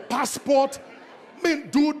is your passport?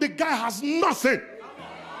 Dude, the guy has nothing.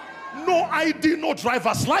 No ID, no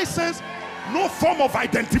driver's license, no form of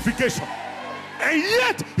identification. And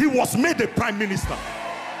yet, he was made a prime minister.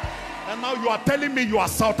 And now you are telling me you are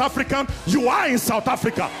South African. You are in South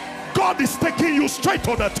Africa. God is taking you straight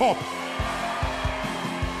to the top.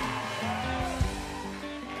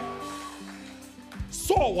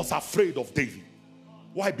 Saul was afraid of David.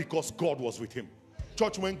 Why? Because God was with him.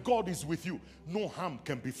 Church, when God is with you, no harm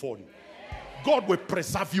can befall you. God will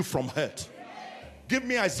preserve you from hurt. Give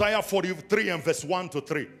me Isaiah 43 and verse 1 to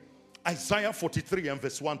 3. Isaiah 43 and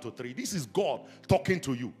verse 1 to 3. This is God talking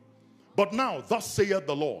to you. But now, thus saith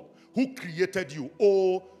the Lord, who created you,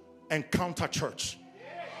 O Encounter Church.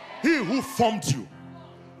 He who formed you.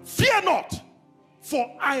 Fear not, for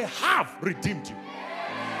I have redeemed you.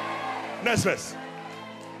 Next verse.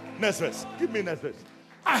 Next verse. Give me next verse.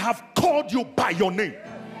 I have called you by your name.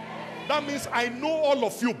 That means I know all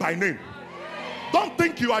of you by name. Don't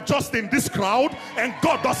think you are just in this crowd and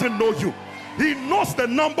God doesn't know you. He knows the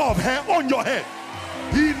number of hair on your head.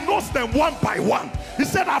 He knows them one by one. He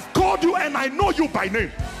said, I've called you and I know you by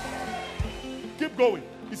name. Keep going.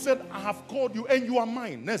 He said, I have called you and you are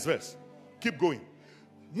mine. Next verse. Keep going.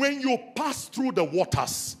 When you pass through the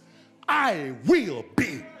waters, I will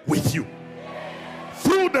be with you.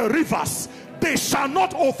 Through the rivers, they shall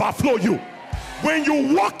not overflow you. When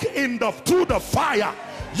you walk through the fire,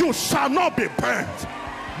 you shall not be burnt.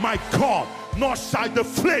 My God, nor shall the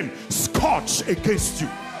flame scorch against you.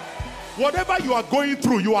 Whatever you are going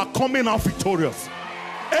through, you are coming out victorious.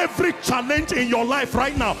 Every challenge in your life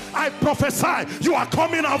right now, I prophesy, you are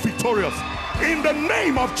coming out victorious. In the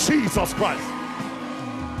name of Jesus Christ.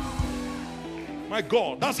 My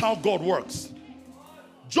God, that's how God works.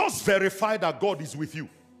 Just verify that God is with you.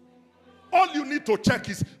 All you need to check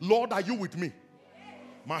is, Lord, are you with me?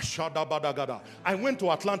 I went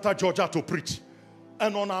to Atlanta, Georgia to preach.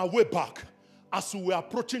 And on our way back, as we were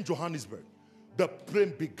approaching Johannesburg, the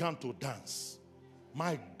plane began to dance.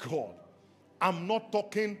 My God. I'm not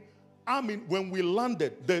talking, when we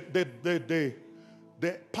landed, the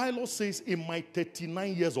pilot says, in my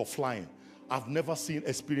 39 years of flying, I've never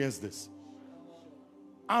experienced this.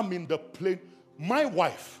 I'm in the plane. My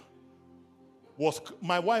wife was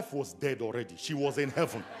dead already. She was in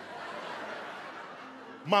heaven.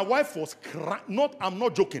 My wife was crying. I'm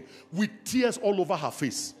not joking, with tears all over her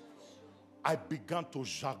face. I began to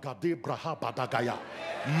jagade braha badagaya.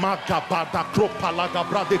 Magabada kropalaga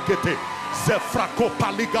bradekete. Zefrako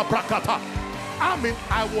paliga brakata. I mean,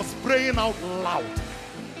 I was praying out loud.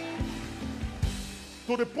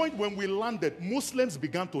 To the point when we landed, Muslims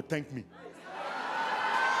began to thank me.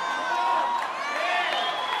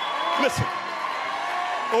 Listen.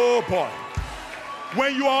 Oh boy.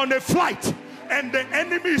 When you are on a flight and the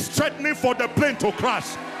enemy is threatening for the plane to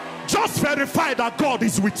crash, just verify that God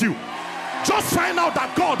is with you. Just find out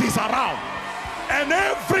that God is around. And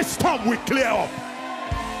every storm will clear up.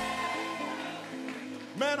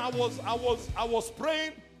 Man, I was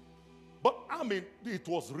praying, but I mean, it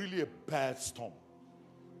was really a bad storm.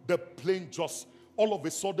 The plane just, all of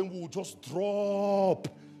a sudden, we would just drop.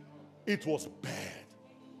 It was bad.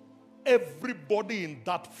 Everybody in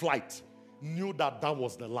that flight knew that that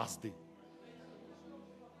was the last day.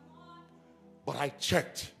 But I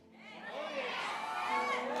checked.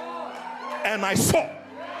 And I saw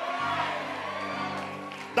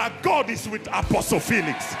that God is with Apostle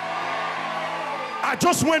Felix. I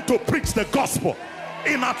just went to preach the gospel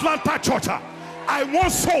in Atlanta, Georgia. I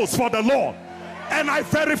want souls for the Lord. And I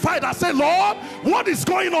verified. I said, Lord, what is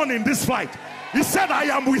going on in this flight? He said, I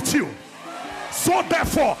am with you. So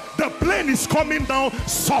therefore, the plane is coming down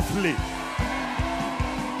softly.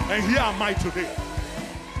 And here am I today.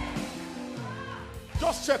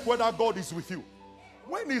 Just check whether God is with you.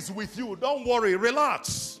 When he's with you, don't worry,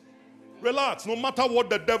 relax. Relax, no matter what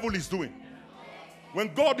the devil is doing.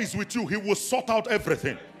 When God is with you, he will sort out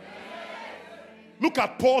everything. Look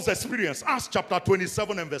at Paul's experience. Acts chapter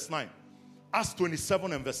 27 and verse 9. Acts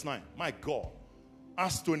 27 and verse 9. My God.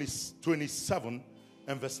 Acts 27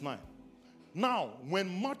 and verse 9. Now,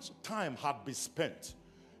 when much time had been spent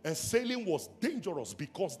and sailing was dangerous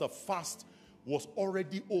because the fast was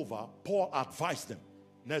already over, Paul advised them,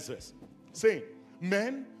 next verse, saying,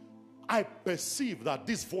 men, I perceive that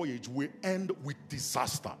this voyage will end with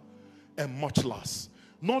disaster and much loss.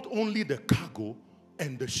 Not only the cargo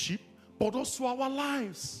and the ship, but also our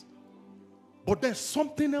lives. But then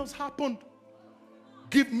something else happened.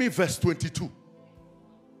 Give me verse 22.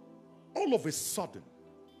 All of a sudden,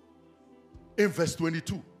 in verse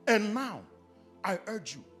 22, and now I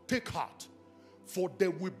urge you, take heart, for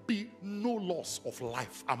there will be no loss of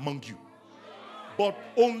life among you, but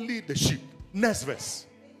only the ship. Next verse.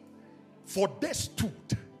 For there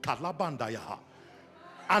stood Kalabandayaha,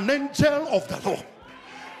 an angel of the Lord,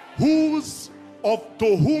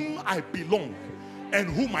 to whom I belong and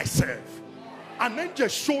whom I serve. An angel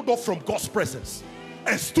showed up from God's presence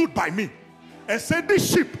and stood by me and said,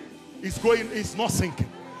 this ship is not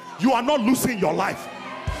sinking. You are not losing your life.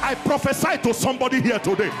 I prophesy to somebody here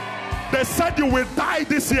today. They said you will die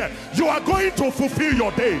this year. You are going to fulfill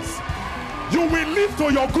your days. You will live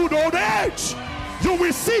to your good old age. You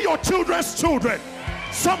will see your children's children.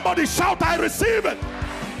 Somebody shout, I receive it.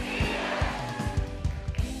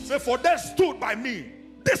 Say, for there stood by me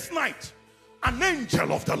this night an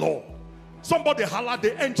angel of the Lord. Somebody holler,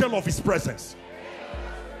 the angel of his presence.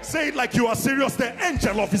 Say it like you are serious, the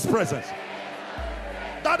angel of his presence.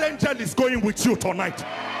 That angel is going with you tonight.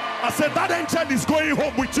 I said that angel is going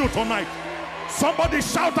home with you tonight. Somebody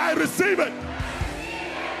shout, I receive it.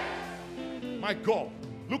 My God,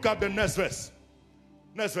 look at the next verse.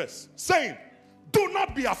 Next verse. Saying, do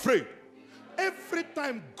not be afraid. Every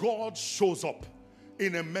time God shows up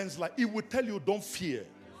in a man's life, he will tell you, don't fear.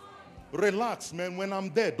 Relax, man. When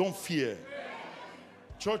I'm there, don't fear.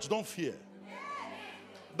 Church, don't fear.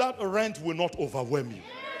 That rent will not overwhelm you.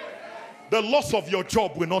 The loss of your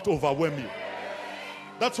job will not overwhelm you.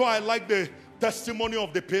 That's why I like the testimony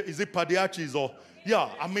of the, is it Padiachis or, yeah,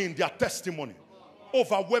 I mean their testimony.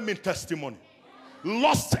 Overwhelming testimony.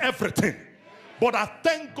 Lost everything. But I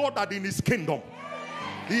thank God that in his kingdom,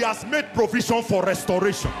 he has made provision for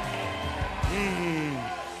restoration.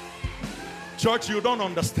 Church, you don't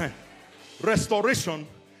understand. Restoration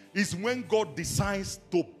is when God decides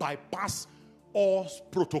to bypass all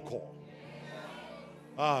protocol.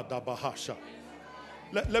 Dabahasha.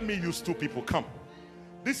 Let me use two people. Come.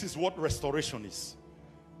 This is what restoration is.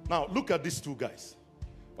 Now, look at these two guys.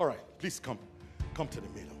 All right, please come. Come to the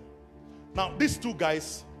middle. Now, these two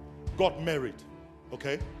guys got married.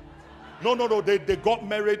 Okay? No. They got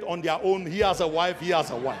married on their own. He has a wife. He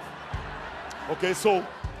has a wife. Okay, so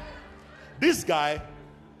this guy,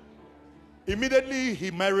 immediately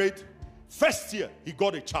he married. First year, he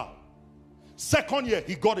got a child. Second year,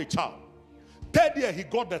 he got a child. Third year, he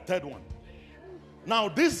got the third one. Now,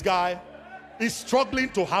 this guy is struggling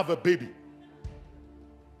to have a baby.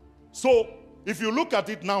 So, if you look at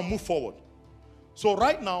it now, move forward. So,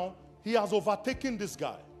 right now, he has overtaken this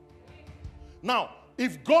guy. Now,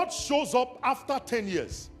 if God shows up after 10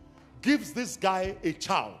 years, gives this guy a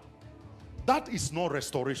child, that is not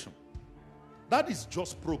restoration. That is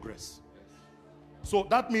just progress. So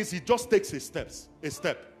that means he just takes a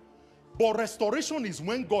step. But restoration is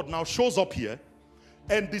when God now shows up here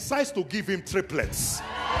and decides to give him triplets.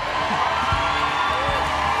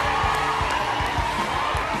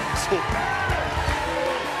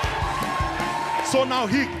 So now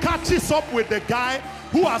he catches up with the guy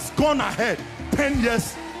who has gone ahead 10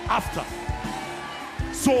 years after.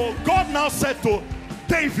 So God now said to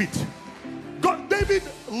David, David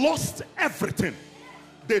lost everything.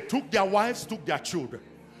 They took their wives, took their children.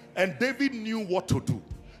 And David knew what to do.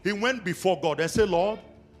 He went before God and said, Lord,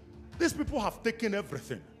 these people have taken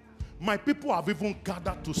everything. My people have even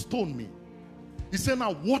gathered to stone me. He said,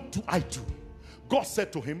 now what do I do? God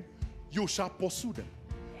said to him, you shall pursue them,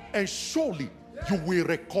 and surely you will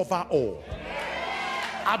recover all.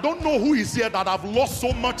 I don't know who is here that have lost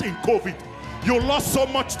so much in COVID. You lost so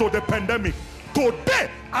much to the pandemic. Today,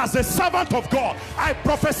 as a servant of God, I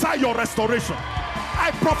prophesy your restoration.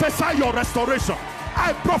 I prophesy your restoration.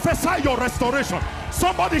 I prophesy your restoration.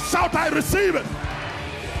 Somebody shout, I receive it.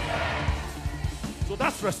 So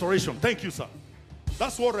that's restoration. Thank you, sir.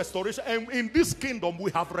 That's what restoration. And in this kingdom,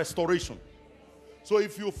 we have restoration. So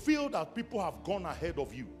if you feel that people have gone ahead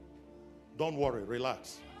of you, don't worry,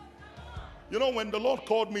 relax. You know, when the Lord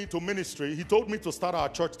called me to ministry, he told me to start our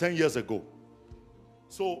church 10 years ago.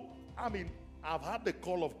 So, I mean, I've had the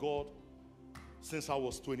call of God since I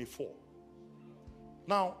was 24.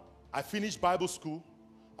 Now, I finished Bible school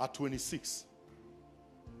at 26.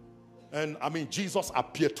 And, I mean, Jesus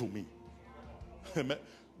appeared to me.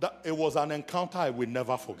 It was an encounter I will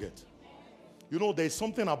never forget. You know, there's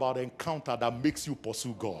something about encounter that makes you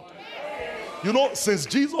pursue God. You know, since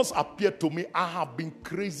Jesus appeared to me, I have been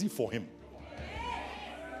crazy for him.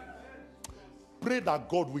 Pray that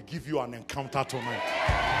God will give you an encounter tonight.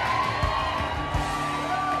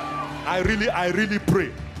 I really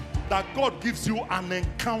pray that God gives you an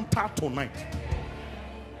encounter tonight.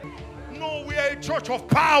 No, we are a church of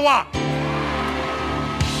power.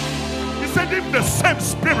 He said, if the same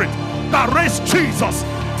spirit that raised Jesus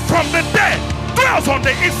from the dead dwells on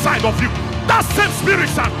the inside of you, that same spirit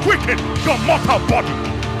shall quicken your mortal body.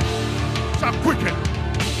 Shall quicken.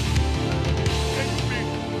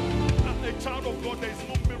 As a child of God, there is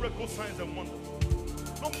no miracle, signs and wonders.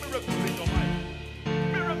 No miracle in your life.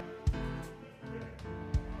 Miracle.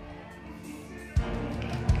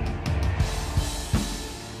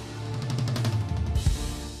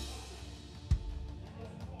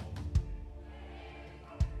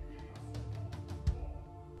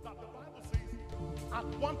 That the Bible says at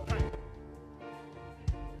one time,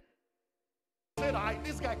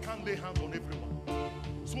 this guy can't lay hands on everyone.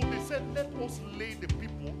 So they said, let us lay the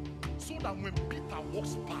people so that when Peter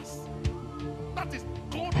walks past, that is,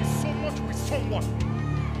 God is so much with someone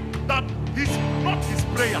that he's not his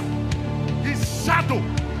prayer, his shadow.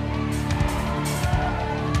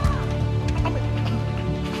 I mean,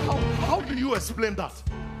 how do you explain that?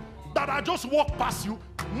 That I just walk past you,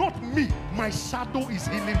 not me, my shadow is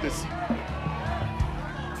healing the sick.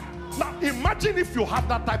 Now imagine if you have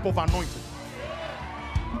that type of anointing.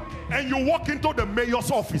 And you walk into the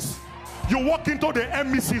mayor's office. You walk into the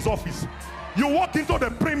MEC's office. You walk into the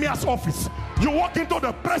premier's office. You walk into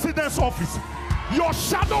the president's office. Your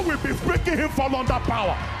shadow will be making him fall under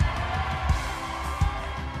power.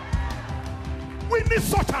 We need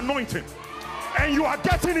such anointing. And you are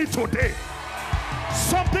getting it today.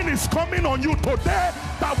 Something is coming on you today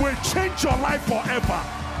that will change your life forever.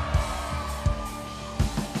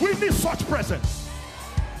 We need such presence,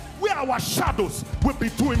 where our shadows will be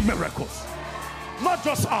doing miracles. Not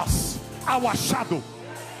just us, our shadow.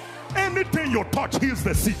 Anything you touch heals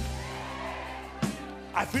the sick.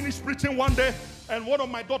 I finished preaching one day, and one of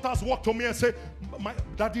my daughters walked to me and said,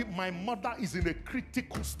 Daddy, my mother is in a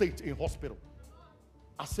critical state in hospital.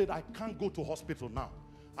 I said, I can't go to hospital now.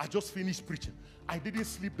 I just finished preaching. I didn't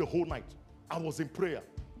sleep the whole night. I was in prayer.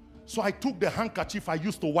 So I took the handkerchief I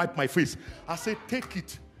used to wipe my face. I said, take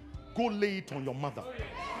it. Go lay it on your mother.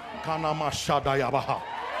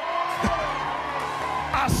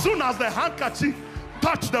 As soon as the handkerchief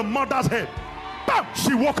touched the mother's head, bam,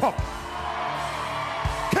 she woke up.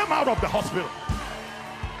 Came out of the hospital.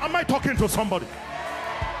 Am I talking to somebody?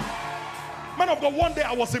 Man of God, one day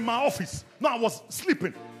I was in my office. No, I was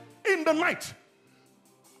sleeping. In the night,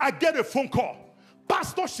 I get a phone call.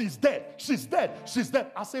 Pastor, she's dead. She's dead. She's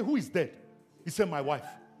dead. I say, who is dead? He said, my wife.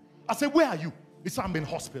 I said, where are you? He said, I'm in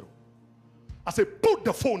hospital. I said, put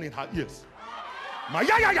the phone in her ears. And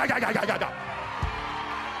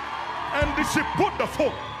she put the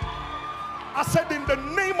phone. I said, in the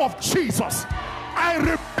name of Jesus, I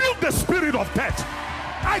rebuke the spirit of death.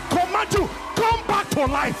 I command you, come back to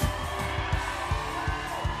life.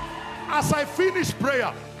 As I finished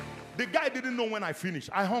prayer, the guy didn't know when I finished.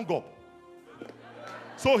 I hung up.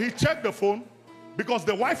 So he checked the phone because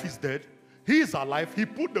the wife is dead. He is alive. He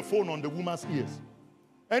put the phone on the woman's ears.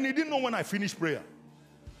 And he didn't know when I finished prayer.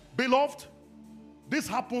 Beloved, this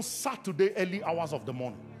happened Saturday, early hours of the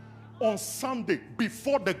morning. On Sunday,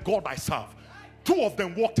 before the God I serve, 2 of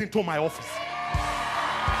them walked into my office.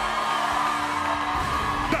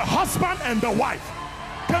 The husband and the wife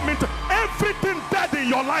came into. Everything dead in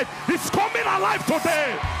your life is coming alive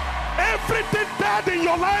today. Everything dead in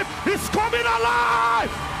your life is coming alive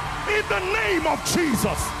in the name of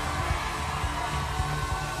Jesus.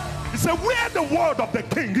 He said, where the word of the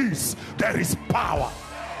king is, there is power.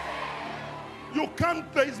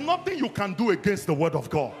 There is nothing you can do against the word of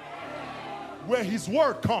God. Where his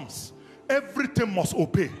word comes, everything must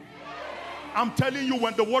obey. I'm telling you,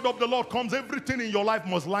 when the word of the Lord comes, everything in your life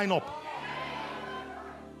must line up.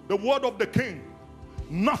 The word of the king,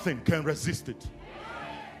 nothing can resist it.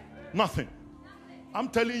 Nothing. I'm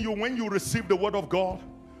telling you, when you receive the word of God,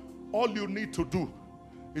 all you need to do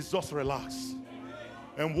is just relax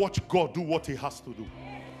and watch God do what he has to do.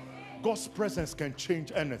 God's presence can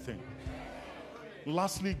change anything.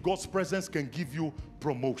 Lastly, God's presence can give you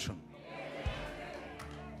promotion.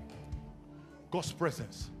 God's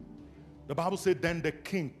presence. The Bible said, then the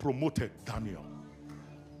king promoted Daniel.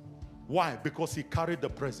 Why? Because he carried the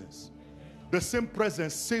presence. The same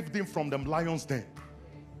presence saved him from the lion's den.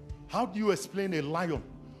 How do you explain a lion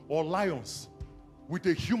or lions with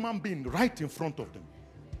a human being right in front of them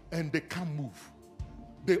and they can't move?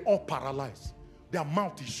 They all paralyzed. Their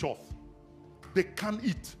mouth is shut. They can't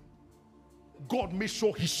eat. God made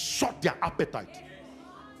sure he shut their appetite.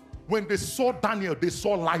 When they saw Daniel, they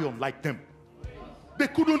saw lion like them. They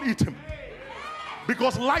couldn't eat him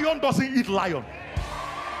because lion doesn't eat lion.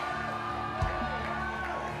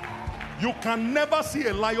 You can never see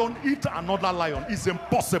a lion eat another lion. It's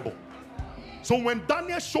impossible. So when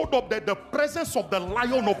Daniel showed up there, the presence of the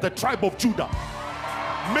lion of the tribe of Judah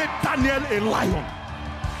made Daniel a lion.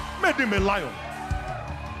 Made him a lion.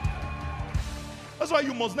 That's why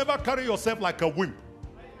you must never carry yourself like a wimp.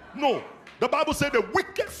 No. The Bible said the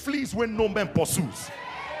wicked flees when no man pursues.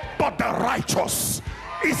 But the righteous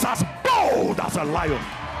is as bold as a lion.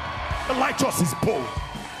 The righteous is bold.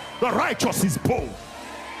 The righteous is bold.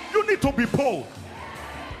 You need to be bold.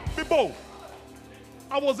 Be bold.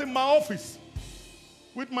 I was in my office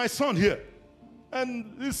with my son here.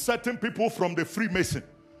 And these certain people from the Freemason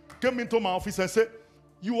came into my office and said,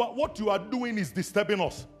 what you are doing is disturbing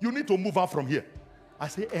us. You need to move out from here. I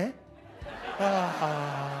say, eh?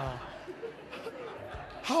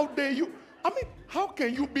 How dare you? I mean, how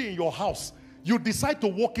can you be in your house? You decide to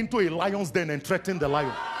walk into a lion's den and threaten the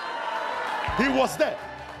lion. He was there.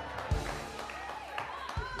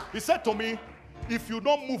 He said to me, if you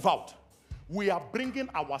don't move out, we are bringing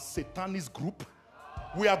our satanist group.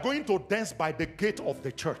 We are going to dance by the gate of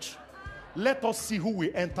the church. Let us see who will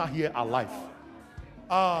enter here alive.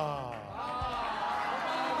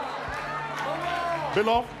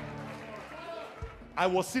 Beloved, I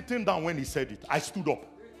was sitting down when he said it. I stood up.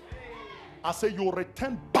 I said, you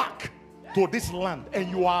return back to this land and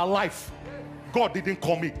you are alive. God didn't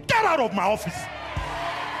call me. Get out of my office.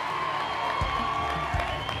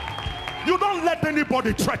 You don't let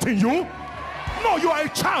anybody threaten you. No, you are a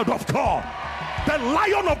child of God. The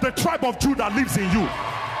lion of the tribe of Judah lives in you.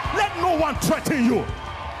 Let no one threaten you.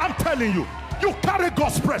 I'm telling you, you carry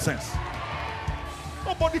God's presence.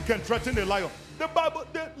 Nobody can threaten a lion.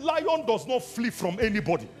 The lion does not flee from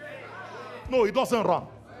anybody. No, it doesn't run.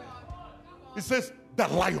 It says, the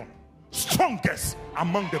lion, strongest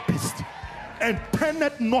among the beasts, and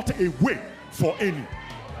turneth not away for any.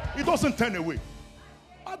 It doesn't turn away.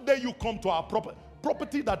 How dare you come to our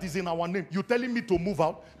property that is in our name? You're telling me to move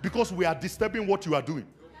out because we are disturbing what you are doing.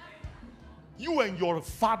 You and your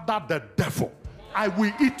father, the devil, I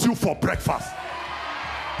will eat you for breakfast.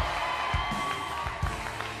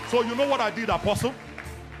 So you know what I did, Apostle?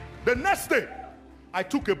 The next day, I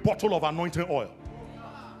took a bottle of anointing oil,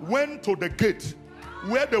 went to the gate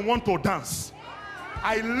where they want to dance.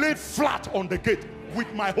 I laid flat on the gate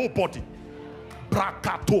with my whole body.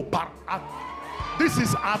 This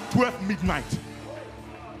is at 12 midnight.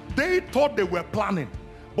 They thought they were planning,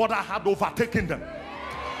 but I had overtaken them.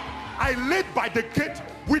 I laid by the gate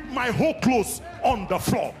with my whole clothes on the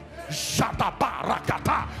floor.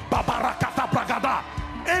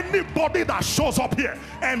 Anybody that shows up here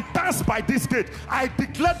and dance by this gate, I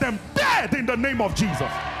declare them dead in the name of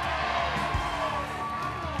Jesus.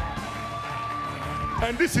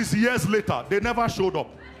 And this is years later. They never showed up.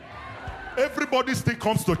 Everybody still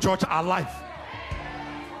comes to church alive.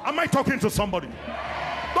 Am I talking to somebody?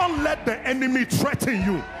 Don't let the enemy threaten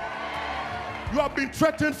you. You have been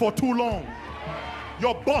threatened for too long.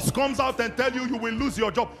 Your boss comes out and tells you you will lose your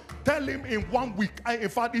job. Tell him in 1 week. In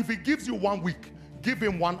fact, if he gives you 1 week, give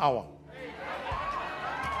him 1 hour.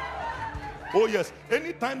 Oh yes,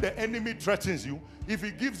 anytime the enemy threatens you, if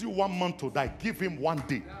he gives you 1 month to die, give him 1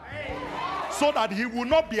 day. So that he will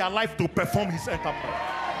not be alive to perform his enterprise.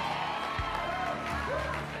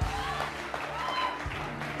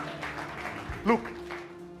 Look,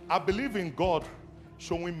 I believe in God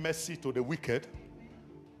showing mercy to the wicked,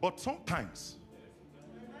 but sometimes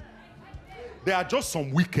there are just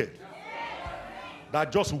some wicked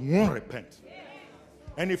that just won't repent.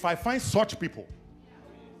 And if I find such people,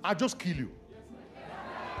 I just kill you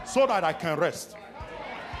so that I can rest.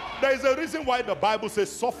 There is a reason why the Bible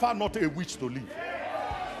says, suffer not a witch to live.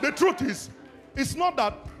 The truth is, it's not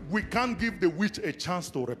that we can't give the witch a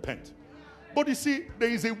chance to repent. But you see, there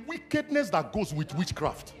is a wickedness that goes with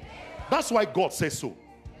witchcraft. That's why God says so.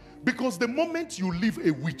 Because the moment you leave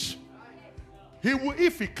a witch, he will,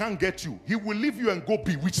 if he can't get you, he will leave you and go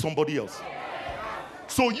bewitch somebody else.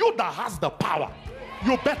 So you that has the power,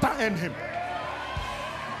 you better end him.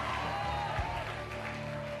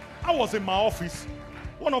 I was in my office.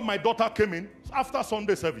 One of my daughter came in after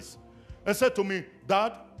Sunday service and said to me,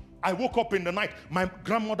 Dad, I woke up in the night. My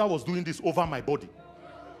grandmother was doing this over my body.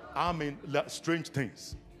 I mean, strange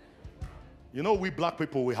things. You know, we black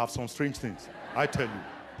people, we have some strange things. I tell you.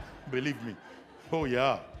 Believe me. Oh,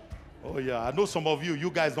 yeah. Oh, yeah. I know some of you,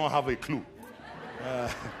 you guys don't have a clue.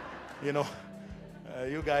 You know,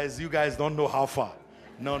 you guys don't know how far.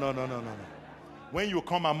 No. When you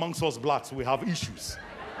come amongst us blacks, we have issues.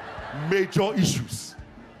 Major issues.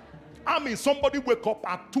 I mean, somebody wake up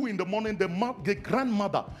at 2 in the morning, the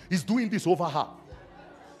grandmother is doing this over her.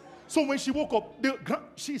 So when she woke up,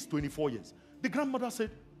 she is 24 years. The grandmother said,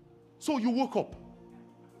 so you woke up.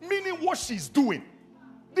 Meaning what she's doing.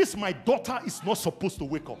 This, my daughter, is not supposed to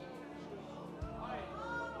wake up.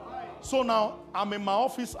 So now, I'm in my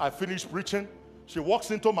office. I finished preaching. She walks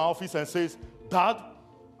into my office and says, Dad,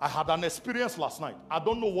 I had an experience last night. I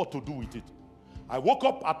don't know what to do with it. I woke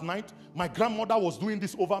up at night. My grandmother was doing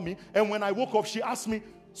this over me. And when I woke up, she asked me,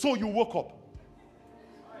 so you woke up?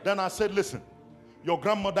 Then I said, listen, your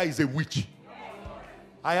grandmother is a witch.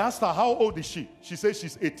 I asked her, how old is she? She said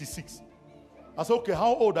she's 86. I said, okay,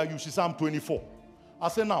 how old are you? She said, I'm 24. I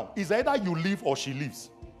said, now, it's either you live or she lives.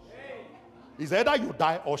 It's either you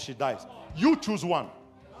die or she dies. You choose one.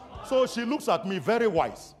 So she looks at me very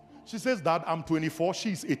wise. She says, Dad, I'm 24.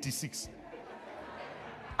 She's 86.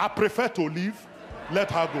 I prefer to live.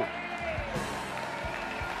 Let her go.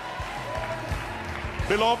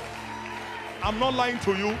 Beloved, I'm not lying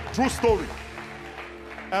to you. True story.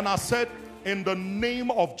 And I said, in the name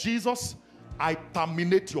of Jesus, I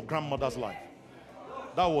terminate your grandmother's life.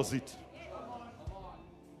 That was it.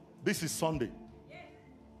 This is Sunday.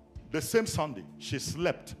 The same Sunday, she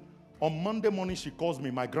slept. On Monday morning, she calls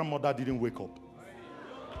me, my grandmother didn't wake up.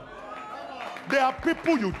 There are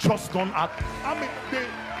people you just don't act. I mean,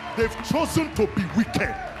 they've chosen to be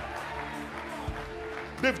wicked.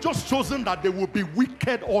 They've just chosen that they will be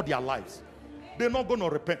wicked all their lives. They're not going to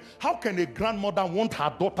repent. How can a grandmother want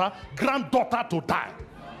her granddaughter to die?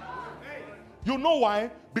 You know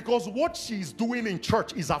why? Because what she's doing in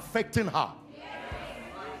church is affecting her.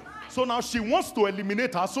 So now she wants to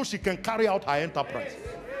eliminate her so she can carry out her enterprise.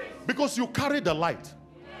 Because you carry the light.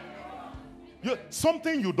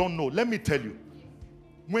 Something you don't know, let me tell you.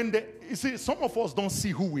 You see, some of us don't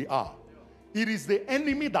see who we are. It is the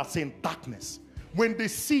enemy that's in darkness. When they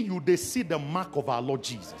see you, they see the mark of our Lord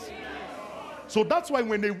Jesus. So that's why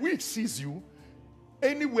when a witch sees you,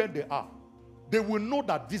 anywhere they are, they will know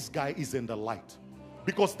that this guy is in the light.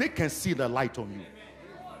 Because they can see the light on you.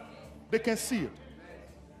 They can see it.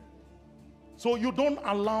 So you don't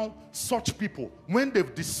allow such people, when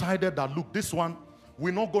they've decided that, look, this one,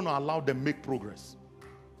 we're not going to allow them make progress.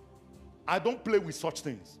 I don't play with such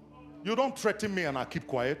things. You don't threaten me and I keep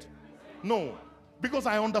quiet. No. Because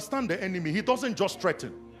I understand the enemy. He doesn't just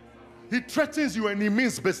threaten. He threatens you and he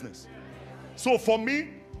means business. So for me,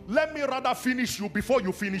 let me rather finish you before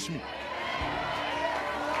you finish me.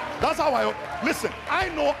 That's how listen, I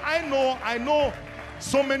know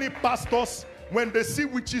so many pastors, when they see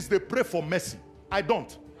witches, they pray for mercy. I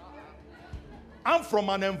don't. I'm from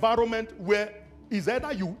an environment where it's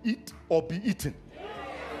either you eat or be eaten.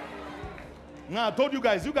 Now, I told you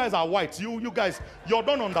guys are white. You guys, you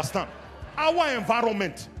don't understand. Our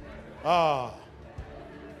environment.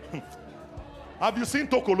 Have you seen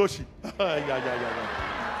Tokoloshi?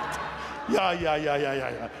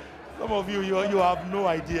 Yeah. Some of you have no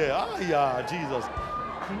idea. Jesus.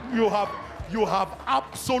 You have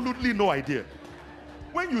absolutely no idea.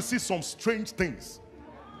 When you see some strange things,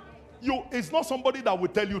 it's not somebody that will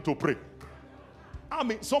tell you to pray. I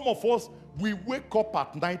mean, some of us, we wake up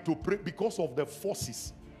at night to pray because of the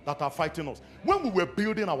forces that are fighting us. When we were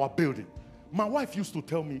building our building, my wife used to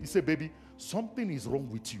tell me, he said, baby, something is wrong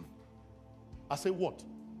with you. I said, what?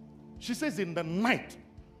 She says, in the night,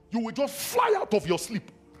 you will just fly out of your sleep.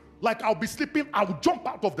 Like I'll be sleeping, I'll jump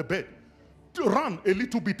out of the bed, to run a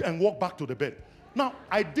little bit and walk back to the bed. Now,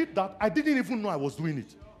 I did that. I didn't even know I was doing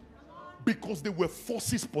it. Because there were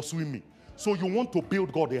forces pursuing me. So you want to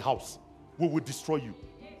build God a house, we will destroy you.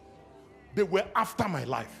 They were after my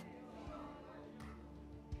life.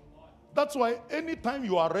 That's why anytime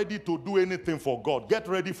you are ready to do anything for God, get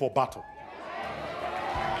ready for battle.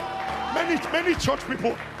 Many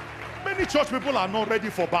church people are not ready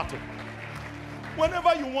for battle.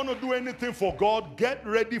 Whenever you want to do anything for God, get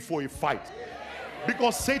ready for a fight.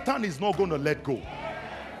 Because Satan is not going to let go.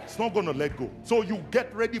 It's not going to let go. So you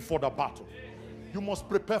get ready for the battle. You must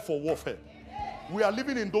prepare for warfare. We are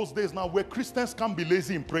living in those days now where Christians can't be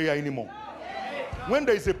lazy in prayer anymore. When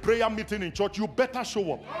there is a prayer meeting in church, you better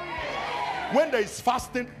show up. When there is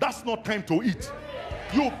fasting, that's not time to eat.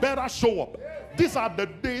 You better show up. These are the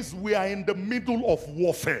days we are in the middle of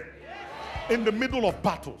warfare. In the middle of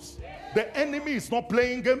battles. The enemy is not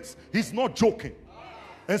playing games. He's not joking.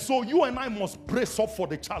 And so you and I must brace up for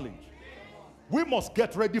the challenge. We must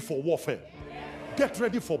get ready for warfare. Get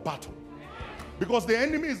ready for battle. Because the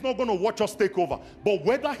enemy is not going to watch us take over. But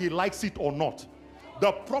whether he likes it or not,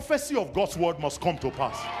 the prophecy of God's word must come to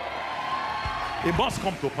pass. It must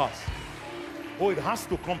come to pass. Oh, it has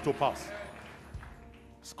to come to pass.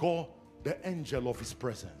 It's called the angel of his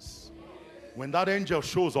presence. When that angel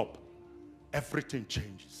shows up, everything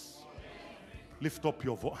changes. Lift up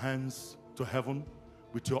your hands to heaven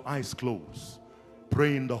with your eyes closed.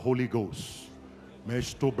 Pray in the Holy Ghost.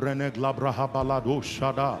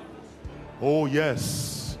 Oh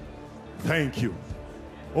yes. Thank you.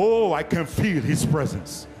 Oh, I can feel his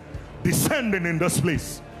presence descending in this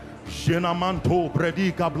place. Shenamanto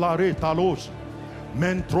predika blare talos.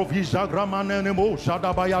 Mentrovija gramanenemo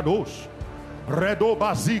shadabayados. Redo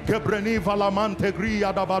bazike breni valamante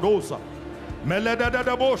gria da badosa.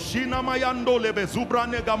 Melededebo shina mayando lebe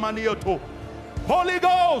zubrane gamanioto. Holy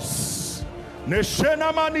Ghost.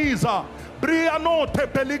 Neshena maniza. Brianote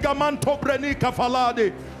peligamanto brenika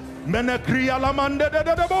falade. Menekria lamande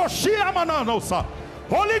dedebo shia mananosa.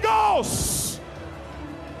 Holy Ghost.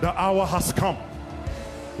 The hour has come.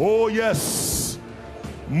 Oh yes.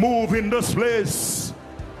 Move in this place.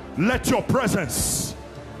 Let your presence,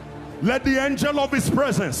 let the angel of his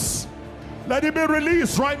presence, let it be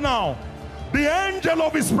released right now. The angel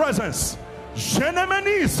of his presence.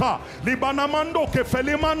 Jenemenisa libanamando ke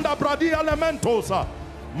felimanda bradi elementosa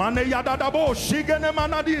mane yadadabo shigene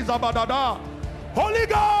manadiza badada. Holy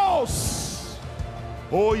Ghost.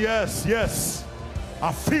 Oh yes, yes.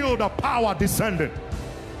 I feel the power descending.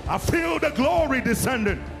 I feel the glory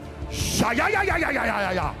descending.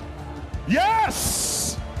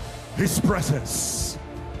 Yes. His presence.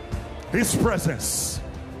 His presence.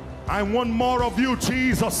 I want more of you,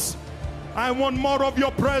 Jesus. I want more of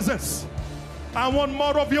your presence. I want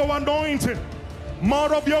more of your anointing.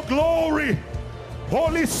 More of your glory.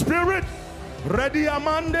 Holy Spirit. Ready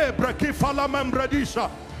amande brekifala membredisha.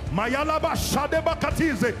 Mayalaba shadeba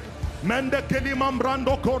katize. Mende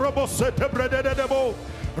kelimambrando korobo sete brededebo.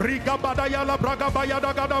 Riga badayala braga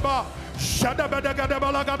bayada gadaba. Shadabeda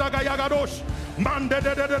gadabala gadagayagadosh. Mande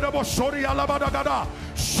dededebo shori alabadagada.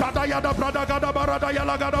 Shadayada brada gadabarada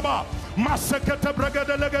yala gadaba. Masekete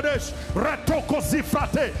bregede legedesh. Retoko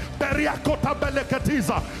zifrate. Beriakota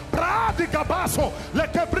beleketiza. Bradi gabaso.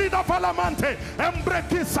 Lekebrida valamante.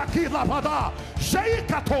 Embreki sakila bada.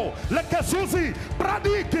 Sheikato. Lekesuzi.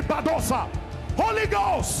 Bradi kibadosa. Holy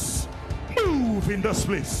Ghost. Move in this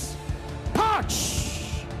place. Touch.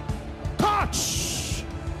 Touch.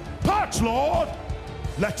 Touch, Lord.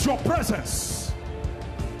 Let your presence,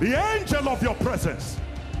 the angel of your presence,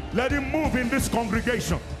 let him move in this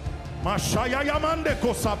congregation. Mashaya yamande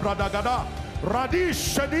kosa bradagada.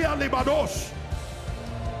 Radish shedia libadosh.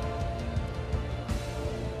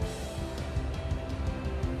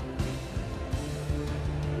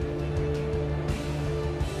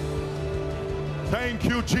 Thank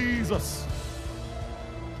you, Jesus.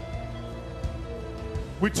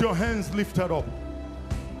 With your hands lifted up,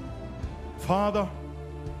 Father,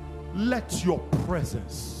 let your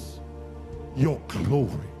presence, your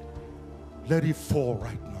glory, let it fall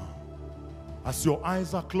right now. As your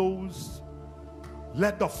eyes are closed,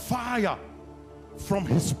 let the fire from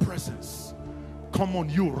his presence come on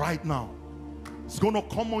you right now. It's going to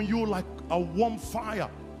come on you like a warm fire.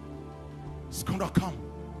 It's going to come.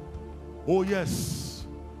 Oh yes.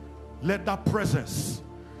 Let that presence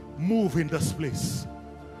move in this place.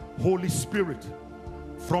 Holy Spirit,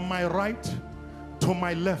 from my right to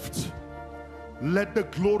my left, let the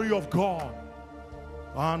glory of God.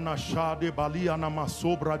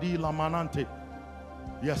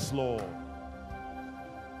 Yes, Lord.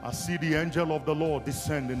 I see the angel of the Lord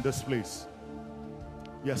descend in this place.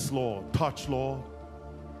 Yes, Lord. Touch, Lord.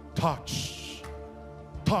 Touch.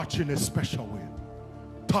 Touch in a special way.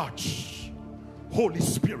 Touch. Holy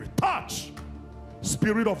Spirit, touch.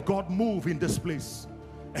 Spirit of God, move in this place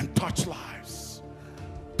and touch lives.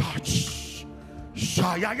 Touch.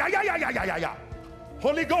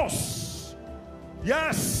 Holy Ghost.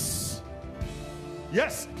 Yes.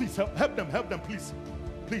 Yes, please help them, please.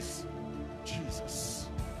 Please. Jesus.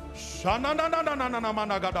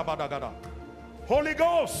 Holy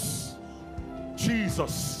Ghost.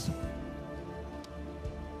 Jesus.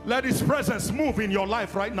 Let his presence move in your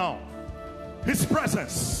life right now. His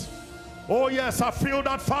presence. Oh yes, I feel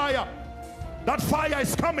that fire. That fire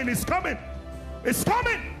is coming, it's coming. It's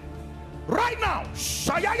coming. Right now.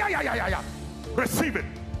 Receive it.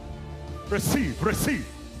 Receive.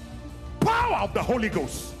 Power of the Holy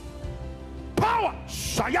Ghost. Power.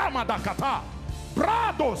 Shayama dakata.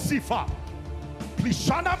 Brado sifa.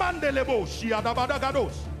 Plishana mandelebo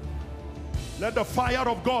shiadabadagados. Let the fire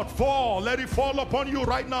of God fall. Let it fall upon you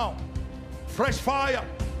right now. Fresh fire.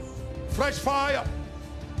 Fresh fire.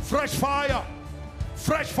 Fresh fire.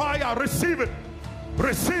 Fresh fire. Receive it.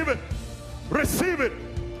 Receive it. Receive it.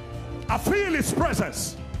 I feel his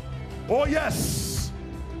presence. Oh yes.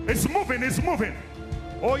 It's moving. It's moving.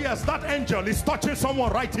 Oh yes. That angel is touching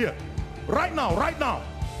someone right here. Right now. Right now.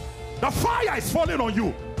 The fire is falling on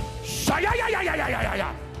you.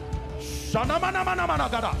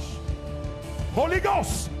 Holy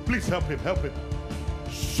Ghost. Please help him. Help him.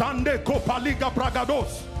 Shande kopaliga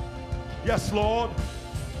bragados. Yes, Lord.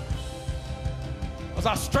 As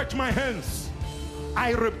I stretch my hands,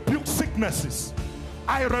 I rebuke sicknesses.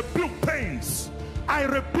 I rebuke pains. I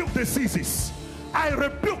rebuke diseases. I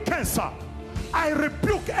rebuke cancer. I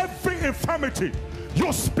rebuke every infirmity.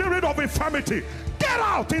 Your spirit of infirmity, get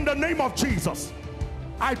out in the name of Jesus.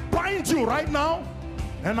 I bind you right now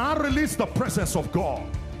and I release the presence of God.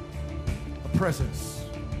 The presence.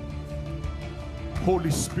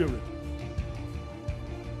 Holy Spirit.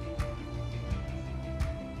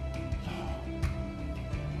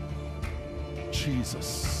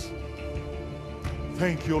 Jesus.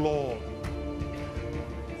 Thank you, Lord.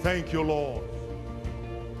 Thank you, Lord.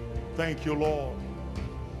 Thank you, Lord.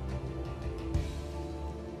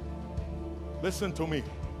 Listen to me.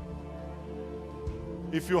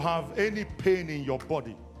 If you have any pain in your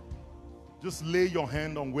body, just lay your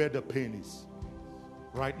hand on where the pain is.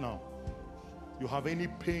 Right now. You have any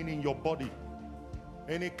pain in your body,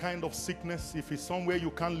 any kind of sickness, if it's somewhere you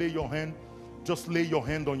can't lay your hand, just lay your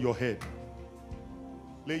hand on your head.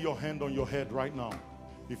 Lay your hand on your head right now.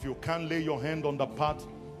 If you can't lay your hand on the part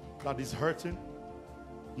that is hurting,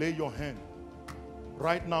 lay your hand.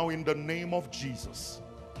 Right now in the name of Jesus,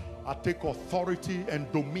 I take authority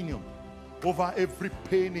and dominion over every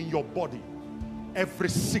pain in your body, every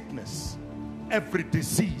sickness, every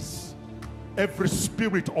disease, every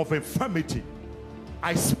spirit of infirmity.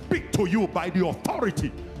 I speak to you by the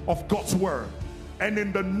authority of God's word. And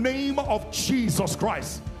in the name of Jesus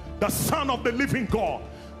Christ, the Son of the living God,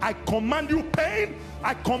 I command you pain,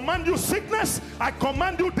 I command you sickness, I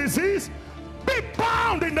command you disease, be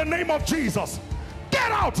bound in the name of Jesus.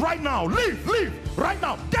 Get out right now. Leave right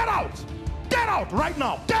now. Get out right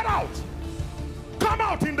now. Get out. Come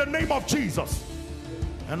out in the name of Jesus.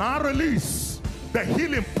 And I release the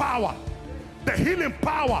healing power, the healing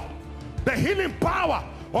power, the healing power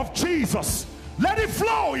of Jesus. Let it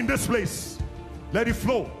flow in this place. Let it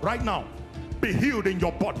flow right now. Be healed in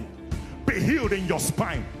your body. Be healed in your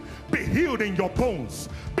spine. Be healed in your bones.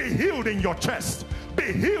 Be healed in your chest.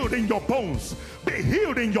 Be healed in your bones. Be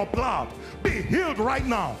healed in your blood. Be healed right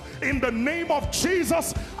now. In the name of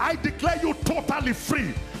Jesus, I declare you totally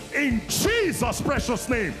free. In Jesus' precious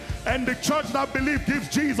name. And the church that believes gives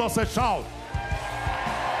Jesus a shout.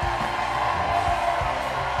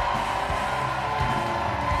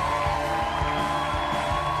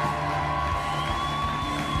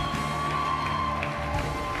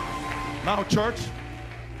 Now, church,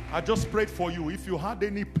 I just prayed for you. If you had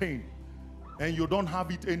any pain and you don't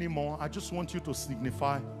have it anymore, I just want you to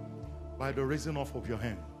signify by the raising off of your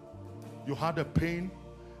hand. You had a pain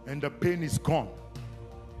and the pain is gone.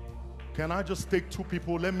 Can I just take 2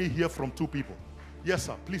 people? Let me hear from 2 people. Yes,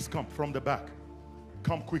 sir. Please come from the back.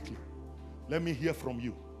 Come quickly. Let me hear from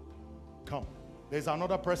you. Come. There's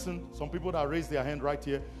another person, some people that raised their hand right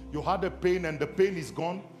here. You had the pain and the pain is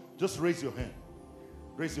gone. Just raise your hand.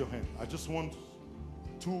 Raise your hand. I just want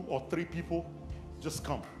 2 or 3 people. Just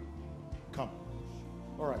come. Come.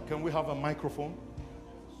 All right. Can we have a microphone?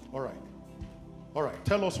 All right. All right.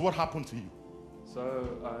 Tell us what happened to you.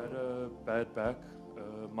 So I had a bad back,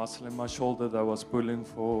 a muscle in my shoulder that was pulling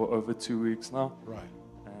for over 2 weeks now. Right.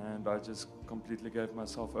 And I just completely gave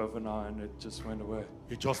myself over now and it just went away.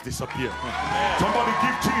 It just disappeared. Somebody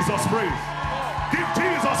give Jesus praise. Give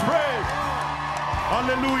Jesus praise.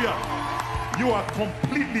 Hallelujah. You are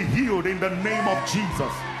completely healed in the name of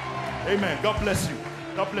Jesus. Amen. God bless you.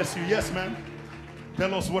 God bless you. Yes, ma'am.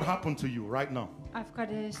 Tell us what happened to you right now. I've got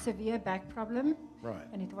a severe back problem. Right.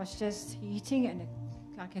 And it was just heating and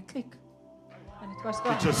like a click. And it was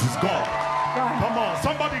gone. It just is gone. Come on.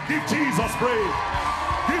 Somebody give Jesus praise.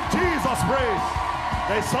 Give Jesus praise.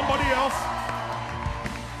 There's somebody else.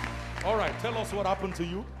 All right. Tell us what happened to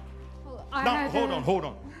you. Well, Now, hold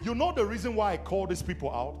on. You know the reason why I call these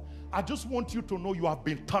people out? I just want you to know you have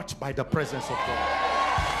been touched by the presence of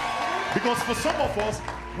God. Because for some of us,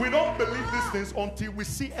 we don't believe these things until we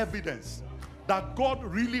see evidence that God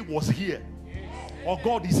really was here. Or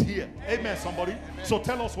God is here. Amen, somebody. So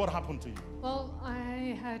tell us what happened to you. Well,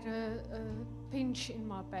 I had a pinch in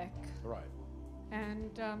my back. Right.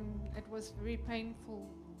 And it was very painful.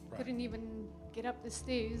 Right. Couldn't even get up the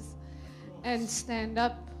stairs and stand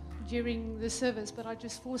up during the service, but I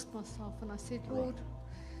just forced myself and I said, Lord,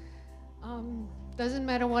 doesn't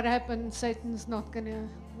matter what happens, Satan's not going to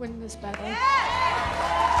win this battle. And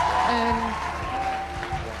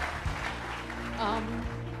I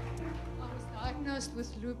was diagnosed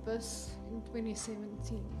with lupus in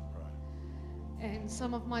 2017. And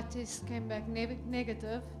some of my tests came back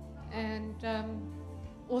negative. And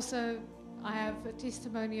also I have a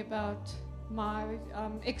testimony about my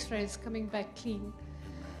x-rays coming back clean.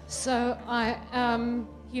 So I am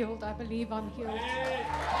healed. I believe I'm healed.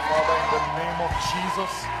 Father, in the name of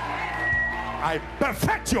Jesus, I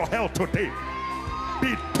perfect your health today.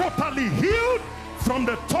 Be totally healed from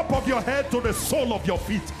the top of your head to the sole of your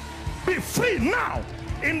feet. Be free now.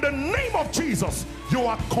 In the name of Jesus, you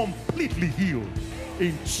are completely healed.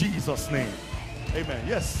 In Jesus' name. Amen.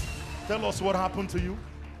 Yes. Tell us what happened to you.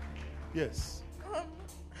 Yes.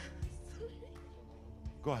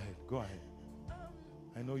 Go ahead. Go ahead.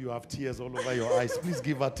 I know you have tears all over your eyes. Please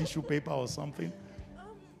give her tissue paper or something.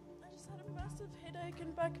 I just had a massive headache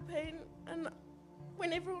and back pain, and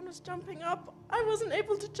when everyone was jumping up, I wasn't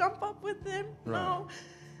able to jump up with them. Right. No.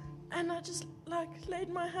 And I just laid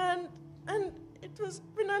my hand, and it was,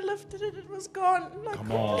 when I lifted it, it was gone.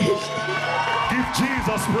 Come on. Give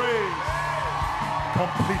Jesus praise.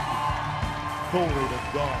 Completely. Glory to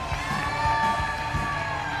God.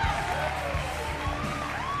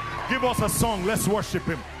 Give us a song. Let's worship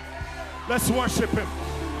him. Let's worship him.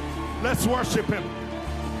 Let's worship him.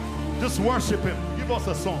 Just worship him. Give us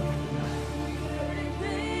a song.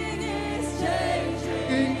 Everything is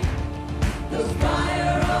changing. The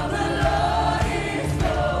fire of the Lord is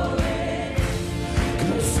going,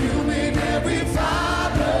 consuming every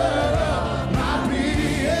fiber of my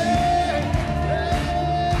being.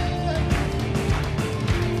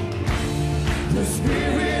 The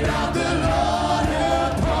Spirit of the Lord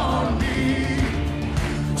upon me.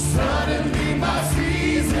 Suddenly my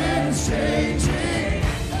season's changing.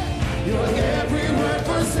 You're every word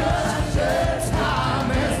for such a time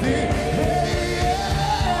as this.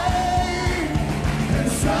 And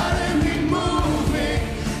suddenly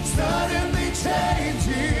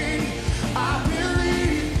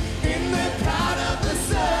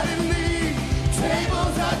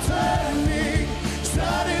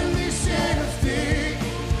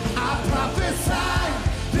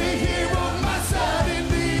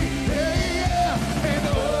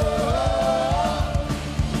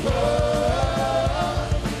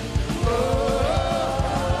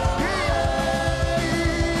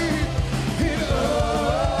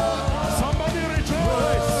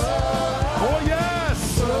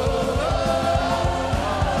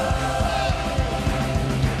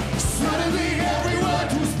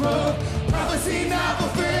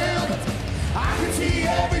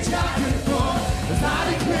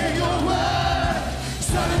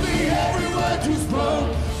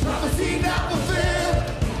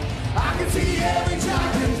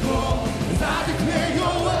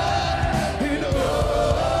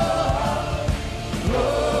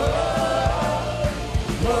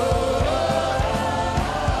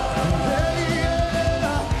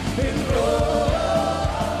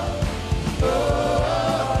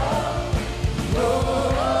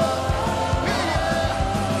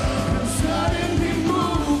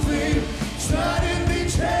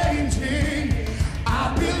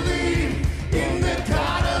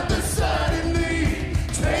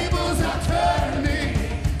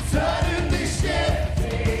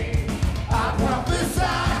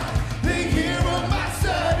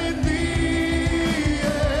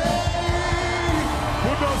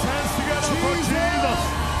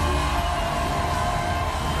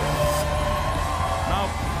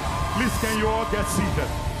Get seated.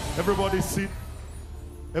 Everybody sit.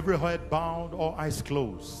 Every head bowed or eyes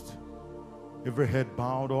closed. Every head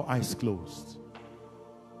bowed or eyes closed.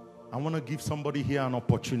 I want to give somebody here an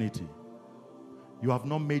opportunity. You have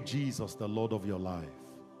not made Jesus the Lord of your life.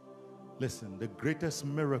 Listen, the greatest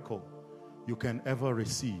miracle you can ever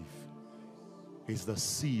receive is the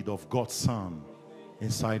seed of God's Son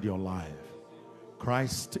inside your life.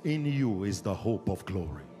 Christ in you is the hope of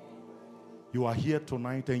glory. You are here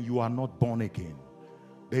tonight and you are not born again.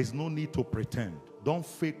 There is no need to pretend. Don't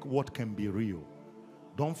fake what can be real.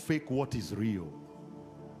 Don't fake what is real.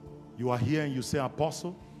 You are here and you say,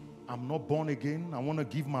 Apostle, I'm not born again. I want to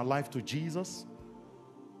give my life to Jesus.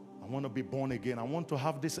 I want to be born again. I want to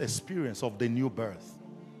have this experience of the new birth.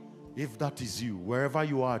 If that is you, wherever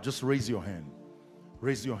you are, just raise your hand.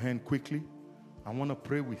 Raise your hand quickly. I want to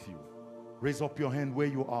pray with you. Raise up your hand where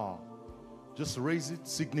you are. Just raise it.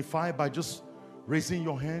 Signify by just raising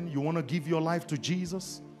your hand. You want to give your life to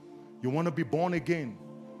Jesus. You want to be born again.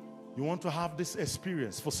 You want to have this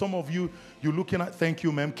experience. For some of you, you're looking at, thank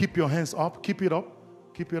you, ma'am. Keep your hands up. Keep it up.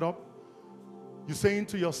 Keep it up. You're saying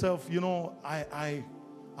to yourself, you know, I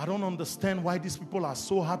don't understand why these people are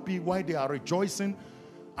so happy, why they are rejoicing.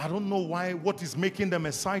 I don't know why, what is making them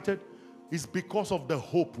excited. It's because of the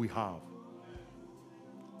hope we have.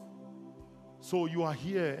 So you are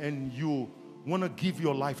here and you want to give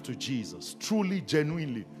your life to Jesus. Truly,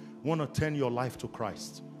 genuinely want to turn your life to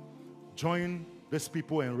Christ. Join these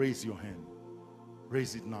people and raise your hand.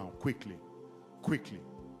 Raise it now, quickly. Quickly.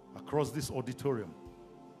 Across this auditorium.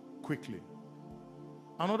 Quickly.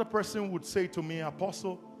 Another person would say to me,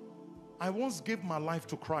 Apostle, I once gave my life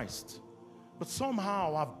to Christ, but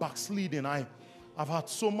somehow I've backslidden. I've had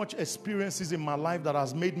so much experiences in my life that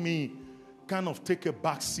has made me kind of take a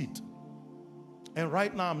back seat. And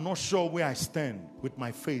right now I'm not sure where I stand with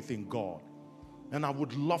my faith in God. And I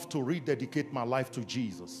would love to rededicate my life to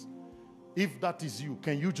Jesus. If that is you,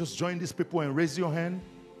 can you just join these people and raise your hand?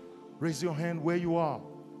 Raise your hand where you are.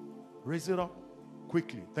 Raise it up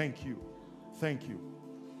quickly. Thank you. Thank you.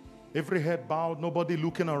 Every head bowed, nobody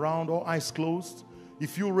looking around, all eyes closed.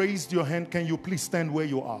 If you raised your hand, can you please stand where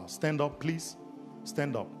you are? Stand up, please.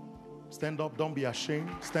 Stand up. Stand up. Don't be ashamed.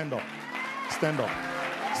 Stand up. Stand up.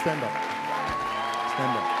 Stand up.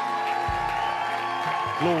 Stand up.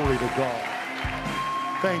 Glory to God.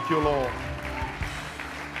 Thank you, Lord.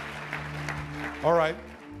 All right.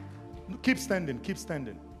 Keep standing. Keep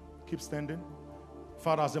standing. Keep standing.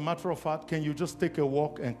 Father, as a matter of fact, can you just take a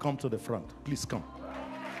walk and come to the front? Please come.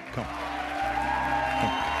 Come.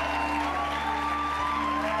 Come.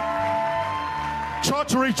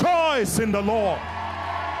 Church, rejoice in the Lord.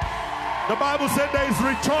 The Bible said there is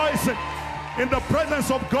rejoicing in the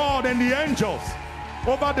presence of God and the angels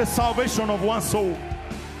over the salvation of one soul.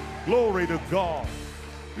 Glory to God.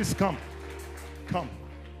 Please come. Come.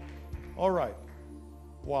 All right.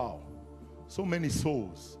 Wow. So many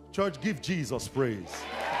souls. Church, give Jesus praise.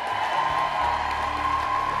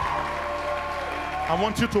 I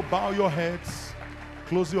want you to bow your heads,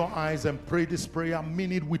 close your eyes, and pray this prayer.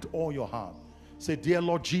 Mean it with all your heart. Say, dear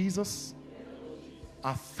Lord Jesus,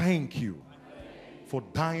 I thank you for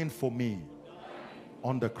dying for me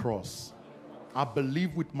on the cross. I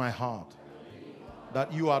believe with my heart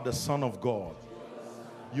that you are the Son of God.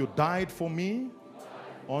 You died for me.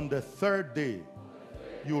 On the third day,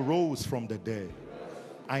 you rose from the dead.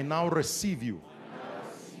 I now receive you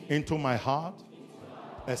into my heart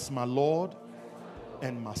as my Lord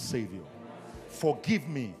and my Savior. Forgive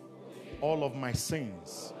me all of my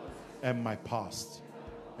sins and my past.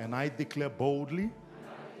 And I declare boldly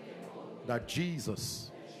that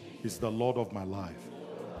Jesus is the Lord of my life.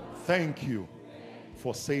 Thank you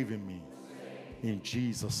for saving me. In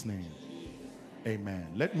Jesus' name, amen.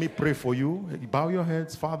 Let me pray for you. Bow your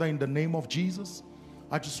heads. Father, in the name of Jesus,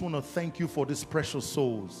 I just want to thank you for these precious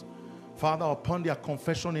souls. Father, upon their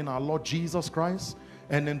confession in our Lord Jesus Christ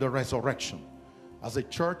and in the resurrection. As a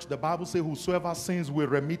church, the Bible says, whosoever sins will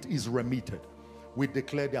remit is remitted. We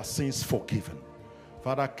declare their sins forgiven.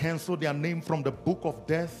 Father, cancel their name from the book of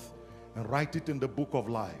death and write it in the book of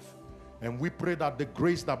life. And we pray that the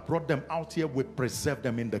grace that brought them out here will preserve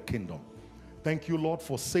them in the kingdom. Thank you, Lord,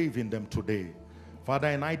 for saving them today. Father,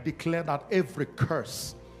 and I declare that every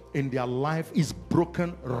curse in their life is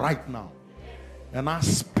broken right now. And I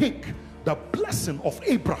speak the blessing of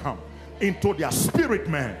Abraham into their spirit,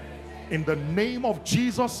 man. In the name of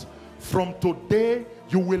Jesus, from today,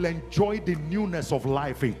 you will enjoy the newness of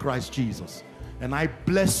life in Christ Jesus. And I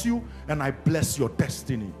bless you, and I bless your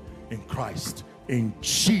destiny in Christ. In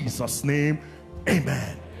Jesus' name,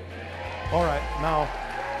 amen. All right, now,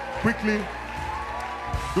 quickly,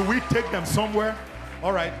 do we take them somewhere?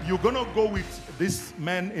 All right, you're going to go with this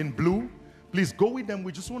man in blue. Please go with them.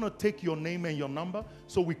 We just want to take your name and your number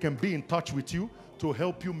so we can be in touch with you to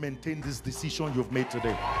help you maintain this decision you've made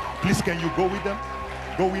today. Please, can you go with them?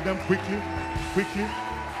 Go with them quickly, quickly,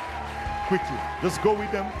 quickly. Just go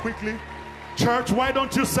with them quickly. Church, why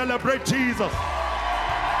don't you celebrate Jesus?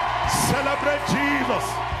 Celebrate Jesus.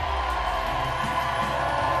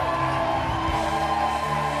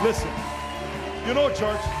 Listen, you know,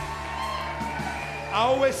 church, I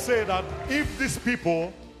always say that if these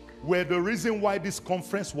people were the reason why this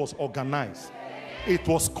conference was organized, it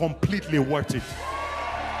was completely worth it.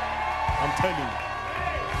 I'm telling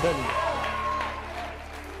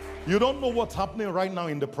you. You don't know what's happening right now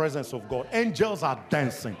in the presence of God. Angels are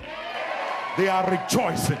dancing. They are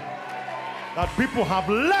rejoicing that people have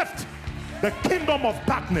left the kingdom of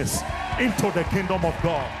darkness into the kingdom of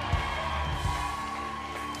God.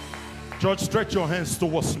 Church, stretch your hands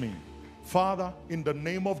towards me. Father, in the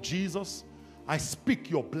name of Jesus, I speak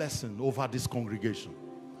your blessing over this congregation.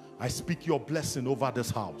 I speak your blessing over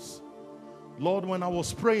this house. Lord, when I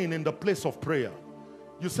was praying in the place of prayer,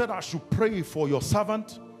 you said I should pray for your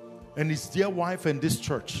servant and his dear wife and this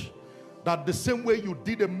church. That the same way you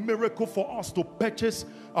did a miracle for us to purchase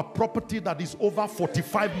a property that is over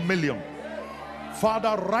 45 million.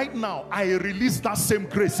 Father, right now, I release that same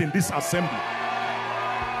grace in this assembly.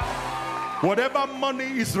 Whatever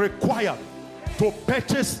money is required to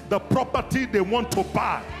purchase the property they want to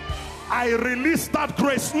buy, I release that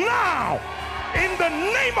grace now in the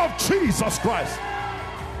name of Jesus Christ.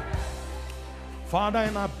 Father,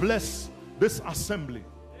 and I bless this assembly.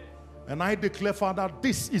 And I declare, Father,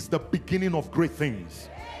 this is the beginning of great things.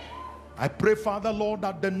 I pray, Father, Lord,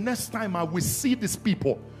 that the next time I will see these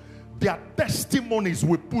people, their testimonies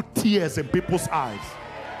will put tears in people's eyes.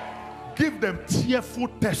 Give them tearful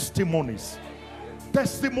testimonies.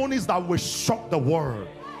 Testimonies that will shock the world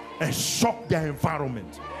and shock their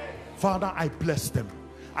environment. Father, I bless them.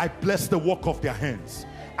 I bless the work of their hands.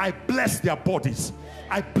 I bless their bodies.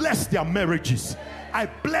 I bless their marriages. I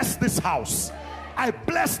bless this house. I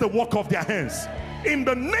bless the work of their hands in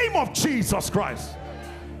the name of Jesus Christ.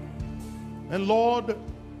 And Lord,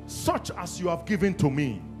 such as you have given to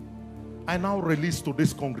me, I now release to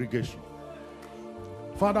this congregation.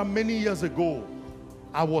 Father, many years ago,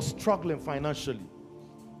 I was struggling financially.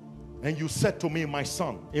 And you said to me, my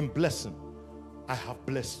son, in blessing, I have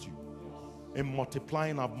blessed you. In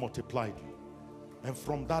multiplying, I've multiplied you. And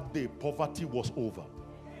from that day, poverty was over.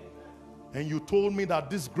 And you told me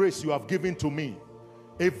that this grace you have given to me,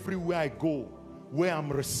 everywhere I go, where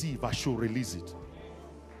I'm received, I should release it.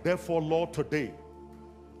 Therefore, Lord, today,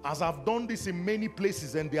 as I've done this in many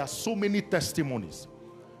places and there are so many testimonies,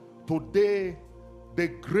 today, the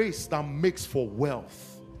grace that makes for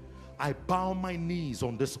wealth, I bow my knees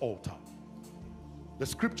on this altar. The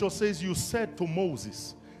scripture says you said to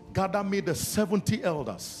Moses, gather me the 70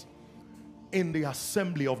 elders in the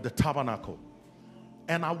assembly of the tabernacle,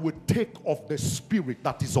 and I will take of the spirit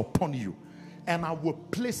that is upon you, and I will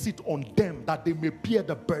place it on them that they may bear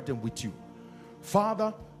the burden with you.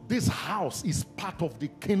 Father, this house is part of the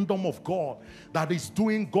kingdom of God that is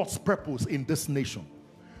doing God's purpose in this nation.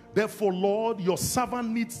 Therefore, Lord, your servant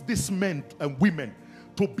needs these men and women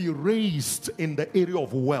to be raised in the area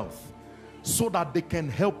of wealth so that they can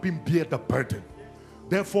help him bear the burden.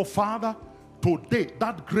 Therefore, Father, today,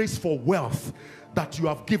 that grace for wealth that you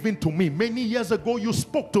have given to me, many years ago you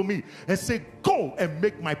spoke to me and said, go and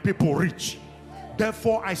make my people rich.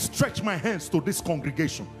 Therefore, I stretch my hands to this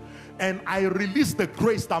congregation and I release the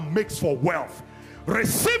grace that makes for wealth.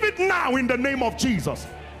 Receive it now in the name of Jesus.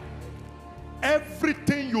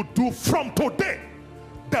 Everything you do from today,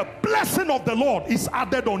 the blessing of the Lord is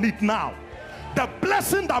added on it now. The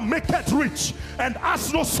blessing that maketh rich and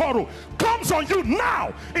has no sorrow comes on you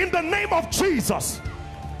now in the name of Jesus.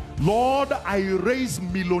 Lord, I raise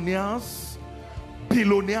millionaires,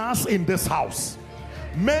 billionaires in this house.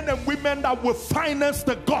 Men and women that will finance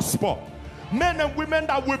the gospel. Men and women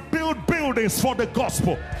that will build buildings for the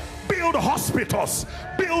gospel. Build hospitals,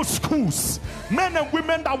 build schools. Men and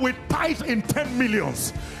women that will tithe in 10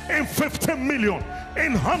 millions, in 15 million,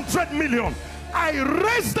 in 100 million. I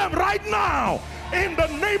raise them right now in the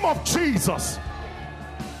name of Jesus.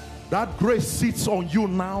 That grace sits on you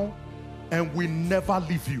now and will never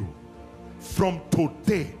leave you. From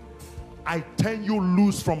today, I turn you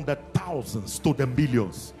loose from the thousands to the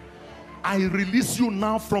millions. I release you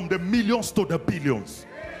now from the millions to the billions.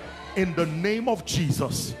 In the name of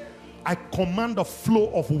Jesus, I command a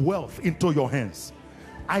flow of wealth into your hands.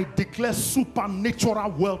 I declare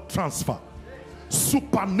supernatural wealth transfer.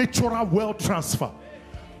 Supernatural wealth transfer.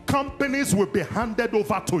 Companies will be handed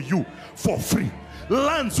over to you for free.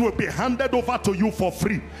 Lands will be handed over to you for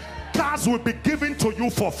free. Cars will be given to you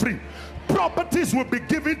for free. Properties will be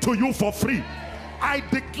given to you for free. I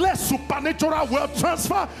declare supernatural wealth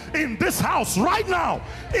transfer in this house right now,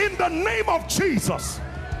 in the name of Jesus.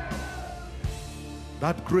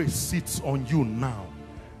 That grace sits on you now,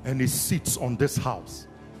 and it sits on this house.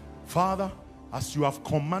 Father, as you have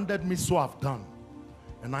commanded me, so I've done.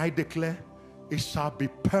 And I declare it shall be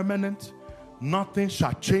permanent. Nothing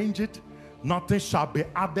shall change it. Nothing shall be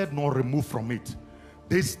added nor removed from it.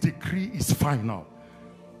 This decree is final,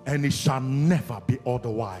 and it shall never be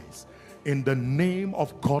otherwise. In the name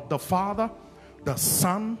of God the Father, the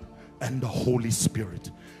Son, and the Holy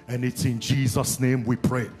Spirit. And it's in Jesus' name we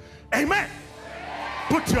pray. Amen.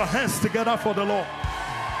 Put your hands together for the Lord.